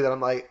times in the movie that I'm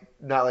like,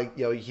 not like,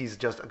 he's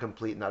just a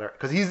complete nutter.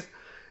 Because he's,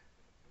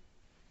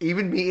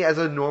 even me as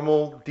a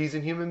normal,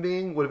 decent human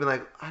being would have been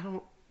like, I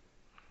don't,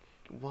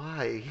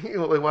 why?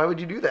 Like, why would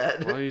you do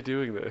that? Why are you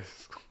doing this?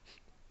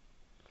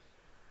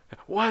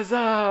 What's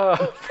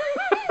up?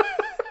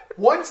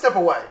 One step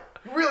away.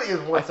 He really is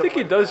one I step think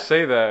he away does from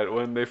say that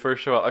when they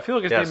first show up. I feel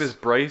like his Yes. name is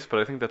Bryce, but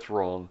I think that's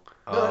wrong.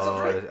 that. No, that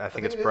sounds right. I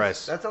think it's it is.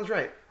 Bryce. That sounds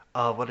right.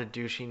 What a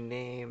douchey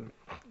name.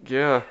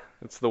 Yeah,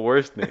 it's the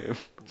worst name.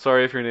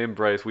 Sorry if you're named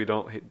Bryce. We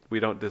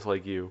don't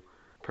dislike you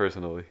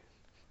personally.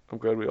 I'm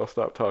glad we all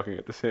stopped talking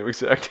at the same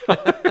exact time.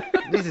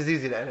 At least it's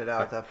easy to edit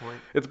out at that point.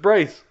 It's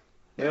Bryce.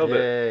 Nailed it.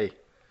 Yay.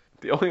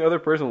 The only other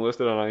person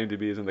listed on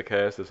IMDb is in the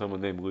cast is someone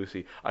named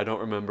Lucy. I don't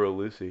remember a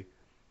Lucy.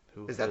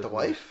 Is that the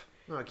wife?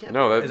 No, I can't.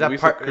 No, that Is that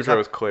Lisa Par- is Kudrow that-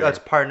 is Claire. That's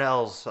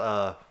Parnell's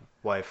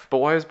wife. But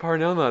why is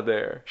Parnell not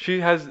there? She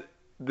has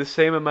the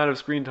same amount of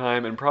screen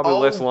time and probably Oh,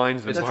 less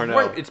lines than that's Parnell.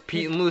 right. It's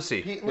Pete and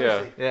Lucy. Pete and Yeah.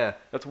 Lucy. Yeah.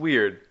 That's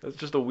weird. That's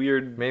just a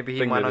weird. Maybe he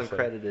thing went to say.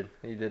 uncredited.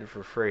 He did it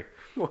for free.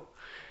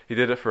 He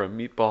did it for a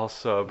meatball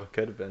sub.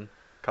 Could have been.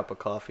 Cup of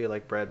coffee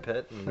like Brad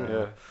Pitt and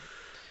Yeah.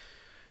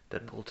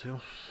 Deadpool 2.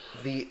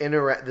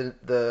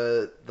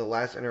 The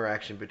last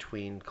interaction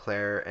between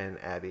Claire and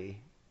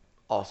Abby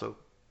also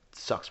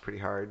sucks pretty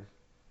hard.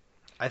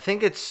 I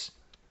think it's...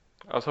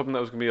 I was hoping that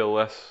was gonna be a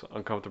less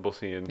uncomfortable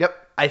scene.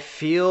 Yep. I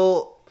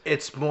feel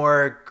it's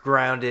more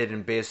grounded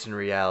and based in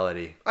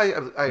reality. I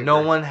No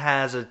agree. one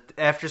has a...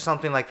 After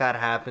something like that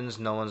happens,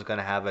 no one's going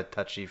to have a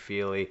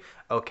touchy-feely,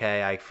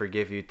 okay, I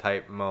forgive you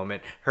type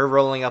moment. Her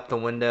rolling up the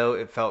window,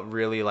 it felt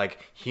really, like,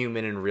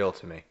 human and real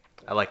to me.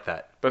 I like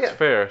that. That's Yeah.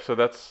 fair. So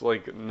that's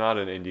like not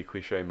an indie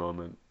cliche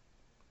moment.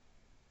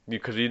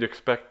 Because you'd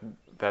expect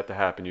that to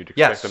happen. You'd expect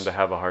Yes. them to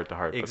have a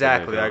heart-to-heart. but they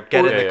Exactly. don't. Like,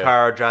 get in Yeah, the yeah.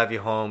 car, I'll drive you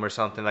home, or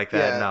something like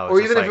that. Yeah. No, it's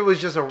or just even if like, it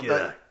was just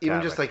 "Yeah, even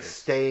God, just my like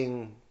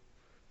kids."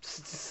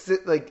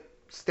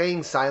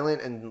 staying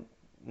silent and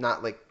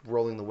not like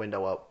rolling the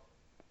window up.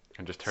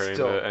 And just turning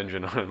Still. the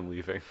engine on and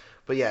leaving.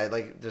 But yeah,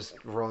 like just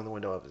rolling the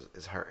window up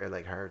is hurt. It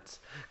like hurts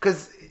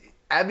because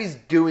Abby's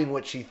doing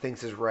what she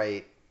thinks is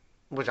right,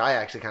 which I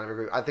actually kind of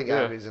agree. I think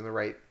Yeah. Abby's in the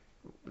right.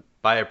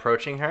 By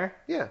approaching her?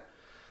 Yeah,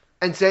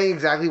 and saying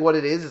exactly what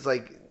it is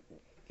like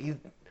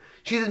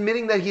she's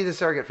admitting that he's a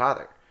surrogate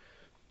father,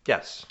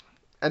 Yes.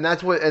 and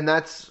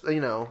that's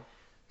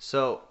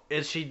So,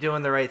 is she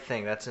doing the right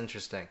thing? That's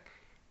interesting.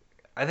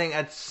 I think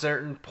at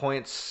certain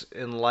points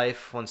in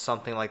life when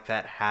something like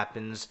that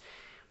happens,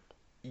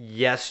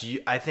 yes,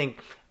 I think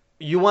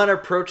you want to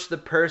approach the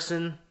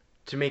person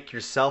to make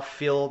yourself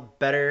feel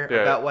better Yeah,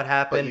 about what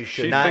happened. you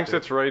She should not thinks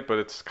it's right, but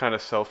it's kind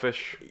of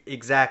selfish.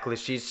 exactly.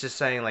 She's just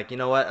saying like, you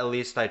know what? At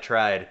least I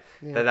tried.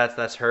 Yeah.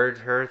 That's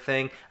her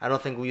thing. I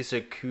don't think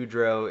Lisa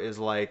Kudrow is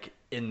like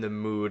in the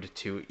mood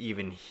to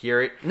even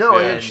hear it. No,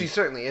 Yeah. and she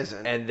certainly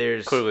isn't. And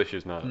there's Clearly,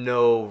 she's not.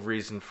 no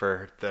reason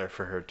for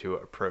her to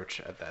approach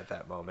at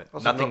that moment.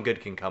 Also, Nothing no- good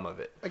can come of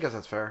it. I guess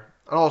that's fair.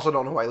 I also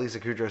don't know why Lisa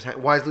Kudrow's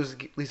why is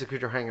Lisa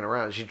Kudrow hanging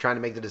around? Is she trying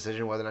to make the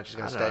decision whether or not she's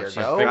going I to don't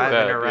stay know, or she's go?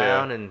 driving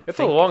around and it's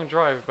think- a long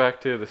drive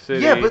back to the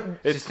city. Yeah, but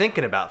She's it's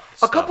thinking about A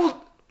stuff.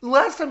 couple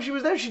last time she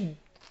was there, she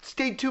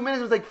stayed 2 minutes.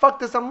 And was like, "Fuck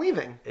this, I'm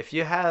leaving." If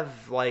you have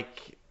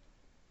like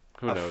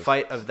who a knows.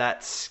 fight of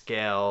that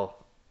scale,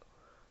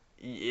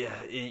 yeah,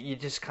 you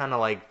just kind of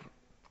like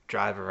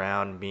drive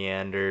around,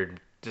 meander.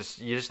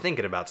 You're just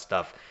thinking about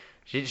stuff.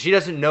 She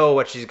doesn't know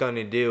what she's going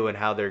to do and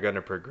how they're going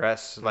to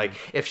progress. Like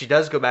if she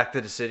does go back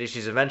to the city,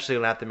 she's eventually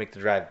going to have to make the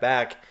drive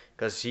back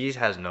because he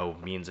has no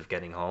means of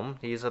getting home.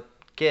 He's a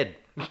kid.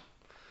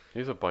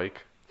 He's a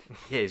bike.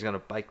 Yeah, he's going to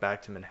bike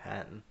back to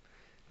Manhattan.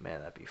 Man,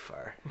 that'd be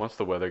far. Once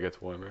the weather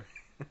gets warmer.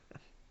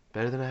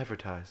 Better than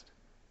advertised.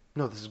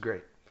 No, this is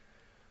great.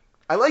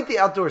 I like the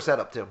outdoor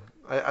setup too.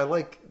 I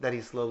like that he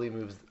slowly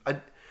moves.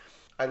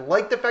 I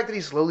like the fact that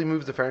he slowly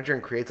moves the furniture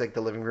and creates like the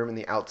living room and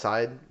the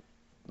outside,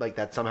 like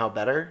that's somehow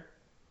better.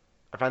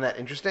 I find that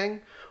interesting,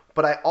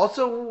 but I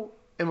also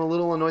am a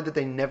little annoyed that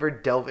they never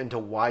delve into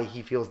why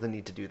he feels the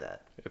need to do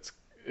that.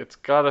 It's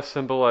gotta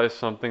symbolize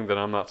something that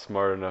I'm not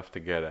smart enough to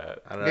get at.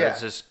 I don't know. Yeah.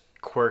 It's just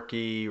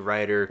quirky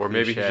writer. Or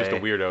maybe he's just a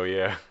cliche. weirdo,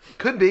 yeah.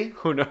 Could be.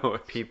 Who knows?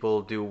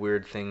 People do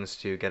weird things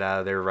to get out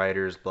of their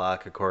writer's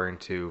block, according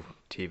to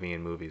TV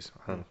and movies.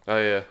 Oh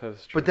yeah,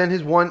 that's true. But then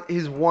his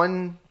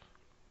one,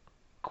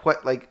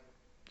 like,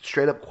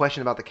 straight up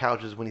question about the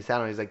couch is when he sat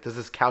on it, he's like, "Does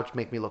this couch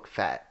make me look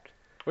fat?"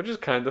 Which is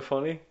kind of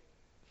funny.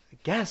 I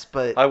guess,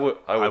 but I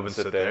wouldn't wouldn't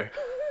sit sit there.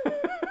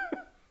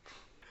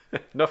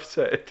 Enough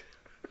said.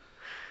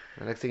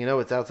 the next thing you know,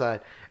 it's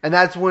outside, and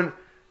that's when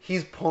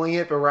he's pulling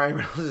it, but Ryan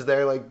Reynolds is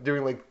there, like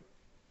doing like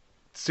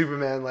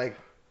Superman, like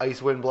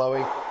ice wind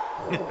blowing.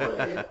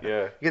 Yeah,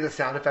 You get the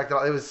sound effect.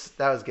 That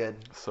was good.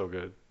 so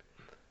good.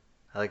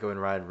 I like it when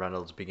Ryan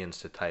Reynolds begins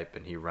to type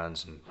and he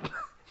runs and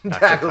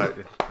Tackles.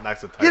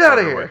 knocks the type Get out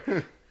of everywhere.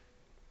 here!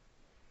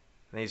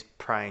 And he's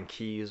prying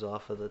keys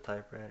off of the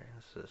typewriter.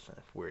 This is a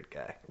weird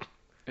guy.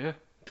 Yeah,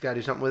 He's got to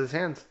do something with his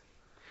hands.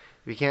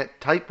 If he can't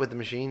type with the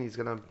machine, he's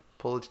gonna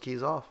pull its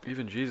keys off.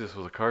 even Jesus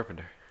was a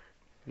carpenter.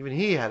 Even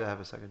he had to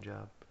have a second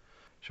job.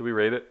 Should we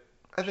rate it?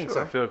 I think I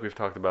so. feel like we've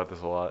talked about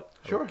this a lot.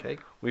 Sure. Okay.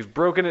 We've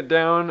broken it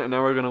down, and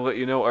now we're going to let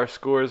you know our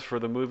scores for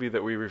the movie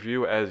that we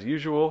review as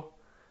usual.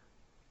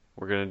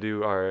 We're going to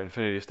do our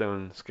Infinity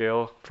Stone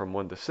scale from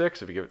 1 to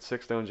 6. If you give it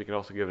 6 stones, you can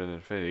also give it an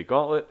Infinity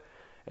Gauntlet.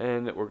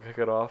 And we're going to kick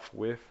it off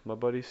with my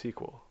buddy's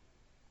sequel.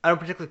 I don't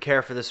particularly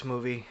care for this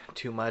movie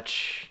too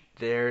much.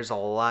 There's a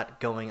lot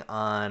going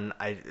on.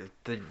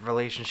 The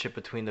relationship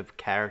between the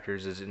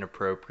characters is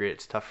inappropriate.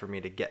 It's tough for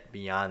me to get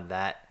beyond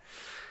that.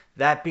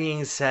 That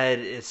being said,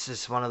 it's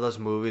just one of those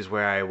movies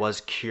where I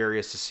was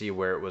curious to see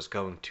where it was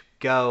going to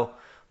go.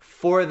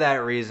 For that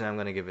reason, I'm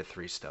going to give it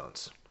 3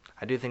 stones.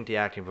 I do think the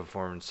acting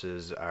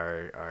performances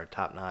are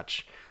top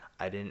notch.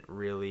 I didn't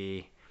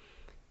really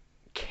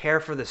care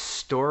for the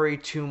story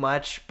too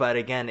much, but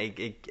again,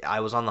 I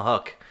was on the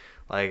hook.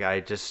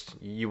 Like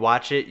you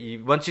watch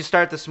it. Once you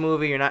start this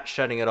movie, you're not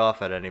shutting it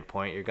off at any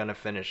point. You're gonna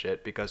finish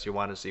it because you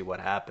want to see what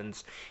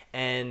happens.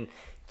 And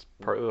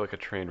Partly like a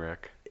train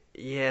wreck.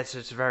 yeah, it's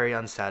a very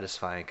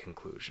unsatisfying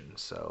conclusion.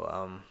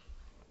 So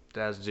it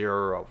has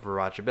 0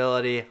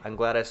 rewatchability. I'm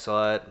glad I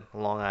saw it.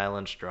 Long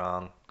Island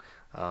strong.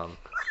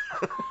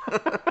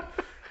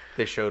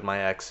 They showed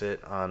my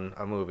exit on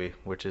a movie,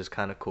 which is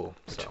kind of cool.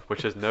 So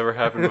Which has never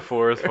happened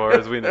before as far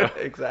as we know.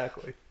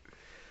 exactly.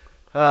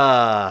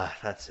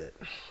 That's it.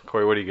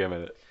 Corey, what are you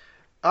giving it?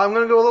 I'm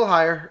gonna go a little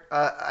higher.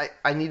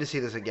 I need to see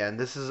this again.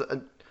 This is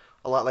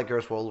a lot like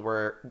Ghost World,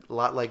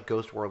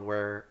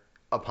 where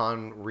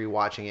upon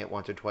rewatching it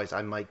once or twice,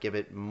 I might give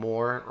it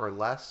more or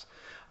less.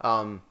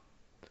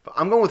 But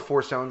I'm going with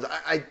 4 stones.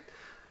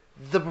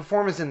 The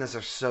performances in this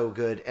are so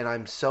good, and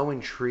I'm so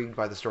intrigued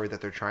by the story that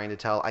they're trying to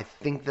tell. I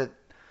think that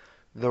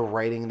the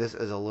writing in this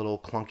is a little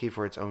clunky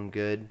for its own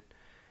good.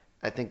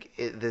 I think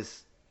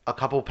a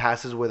couple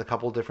passes with a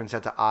couple different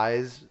sets of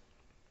eyes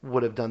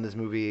would have done this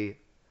movie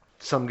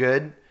some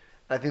good.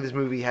 I think this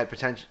movie had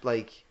potential,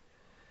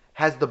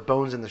 has the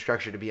bones and the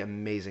structure to be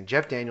amazing.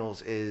 Jeff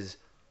Daniels is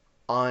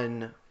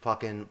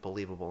unfucking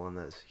believable in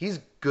this. He's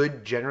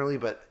good generally,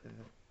 but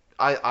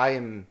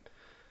I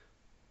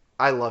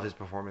love his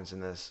performance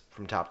in this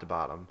from top to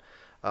bottom.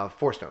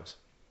 4 stones.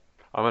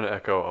 I'm going to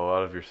echo a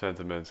lot of your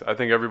sentiments. I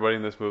think everybody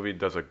in this movie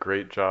does a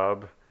great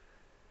job.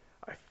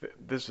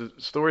 This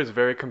story is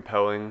very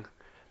compelling.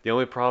 The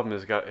only problem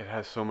is it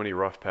has so many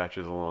rough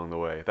patches along the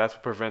way. That's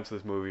what prevents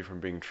this movie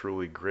from being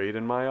truly great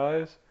in my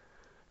eyes.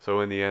 So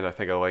in the end, I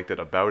think I liked it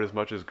about as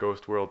much as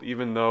Ghost World,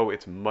 even though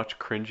it's much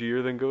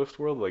cringier than Ghost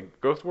World.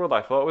 Like Ghost World,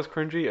 I thought was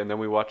cringy, and then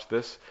we watched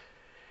this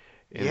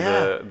in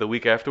Yeah. the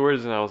week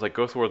afterwards, and I was like,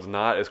 Ghost World's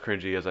not as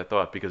cringy as I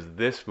thought because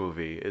this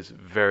movie is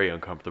very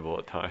uncomfortable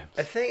at times.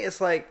 I think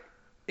it's like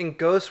in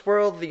Ghost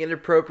World, the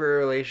inappropriate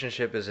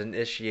relationship is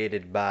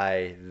initiated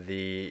by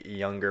the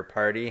younger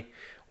party,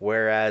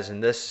 whereas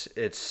in this,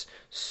 it's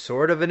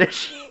sort of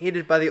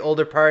initiated by the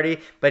older party,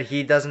 but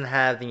he doesn't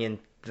have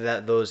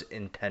those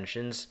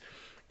intentions.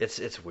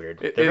 It's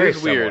weird. It They're very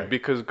is weird similar.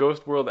 because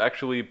Ghost World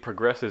actually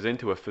progresses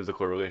into a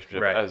physical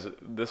relationship, Right. as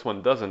this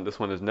one doesn't. This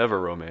one is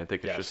never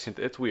romantic. It's Yes. just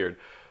it's weird.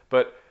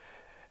 But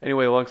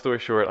anyway, long story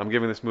short, I'm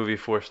giving this movie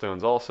 4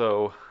 stones.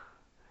 Also,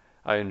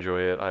 I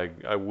enjoy it.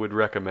 I would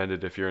recommend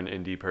it if you're an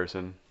indie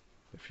person,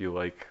 if you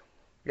like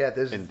Yeah,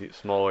 there's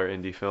smaller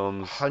indie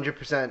films,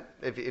 100%.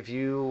 If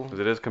you because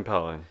it is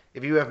compelling.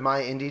 have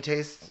my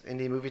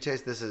indie movie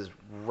taste, this is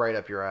right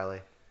up your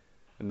alley.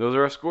 And those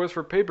are our scores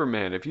for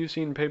Paperman. If you've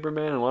seen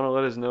Paperman and want to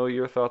let us know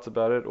your thoughts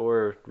about it,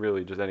 or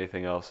really just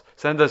anything else,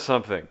 send us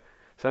something.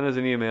 Send us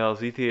an email,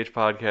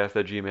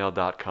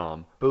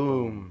 zthpodcast@gmail.com.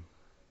 Boom.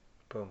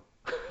 Boom.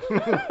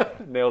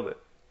 Nailed it.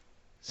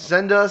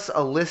 Send us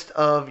a list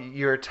of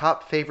your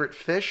top favorite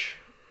fish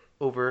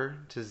over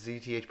to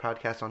ZTH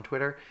Podcast on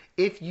Twitter.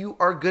 If you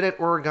are good at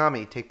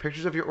origami, take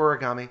pictures of your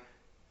origami,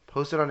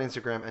 post it on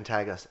Instagram, and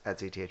tag us at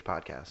ZTH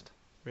Podcast.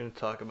 We're gonna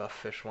talk about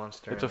fish once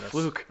during It's a this.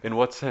 fluke. In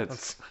what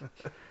sense?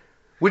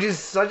 Which is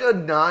such a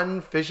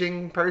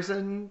non-fishing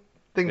person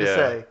thing to Yeah.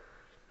 say.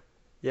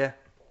 Yeah,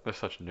 They're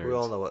such nerds. we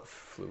all know what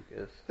fluke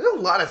is. There's a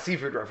lot of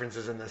seafood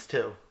references in this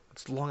too.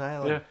 It's Long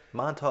Island. Yeah.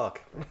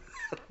 Montauk.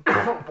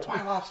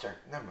 Why lobster?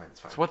 Never mind, it's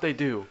fine. It's what they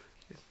do.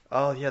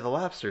 Oh yeah, the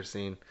lobster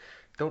scene.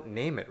 Don't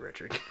name it,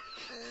 Richard.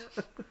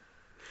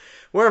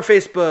 We're on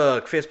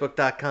Facebook,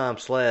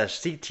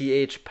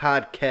 facebook.com/CTH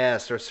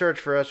Podcast, or search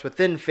for us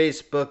within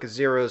Facebook,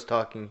 Zeros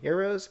Talking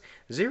Heroes,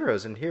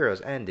 Zeros and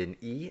Heroes, and in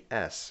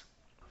ES.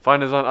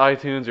 Find us on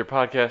iTunes, your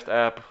podcast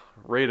app.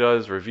 Rate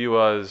us, review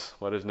us.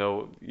 Let us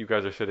know you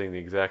guys are sitting in the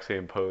exact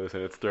same pose,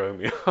 and it's throwing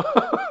me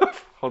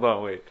off. Hold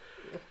on, wait.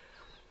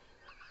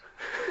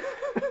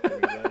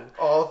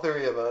 All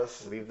three of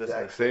us. Leave this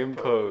exact Same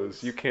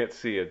pose. You can't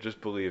see it,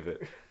 just believe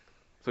it.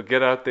 So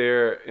get out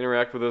there,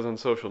 interact with us on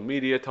social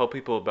media, tell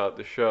people about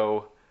the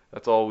show.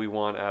 That's all we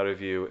want out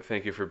of you.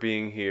 Thank you for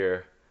being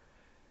here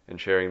and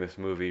sharing this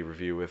movie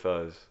review with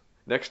us.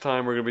 Next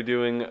time we're going to be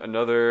doing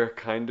another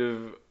kind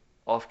of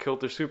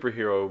off-kilter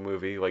superhero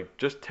movie, like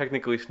just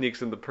technically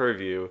sneaks in the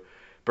purview,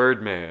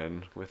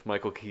 Birdman with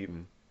Michael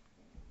Keaton.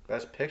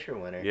 Best Picture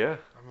winner. Yeah,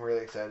 I'm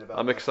really excited about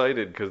I'm this.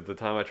 excited because the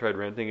time I tried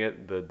renting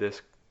it, the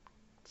disc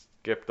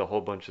skipped a whole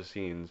bunch of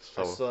scenes,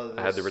 I saw so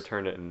I had to this-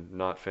 return it and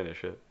not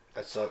finish it.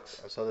 I saw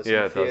this Yeah,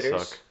 in it does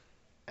theaters, suck.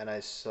 and I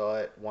saw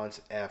it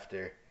once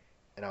after,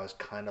 and I was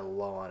kind of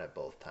low on it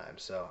both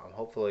times. So I'm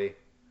hopefully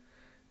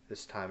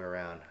this time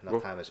around enough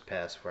Well- time has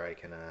passed where I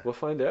can. We'll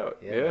find out.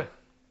 Yeah. Yeah.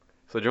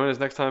 So join us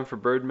next time for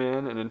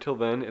Birdman, and until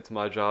then, it's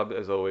my job,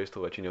 as always, to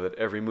let you know that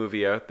every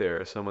movie out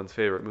there is someone's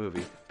favorite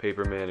movie,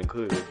 Paperman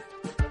included.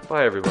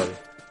 Bye, everybody.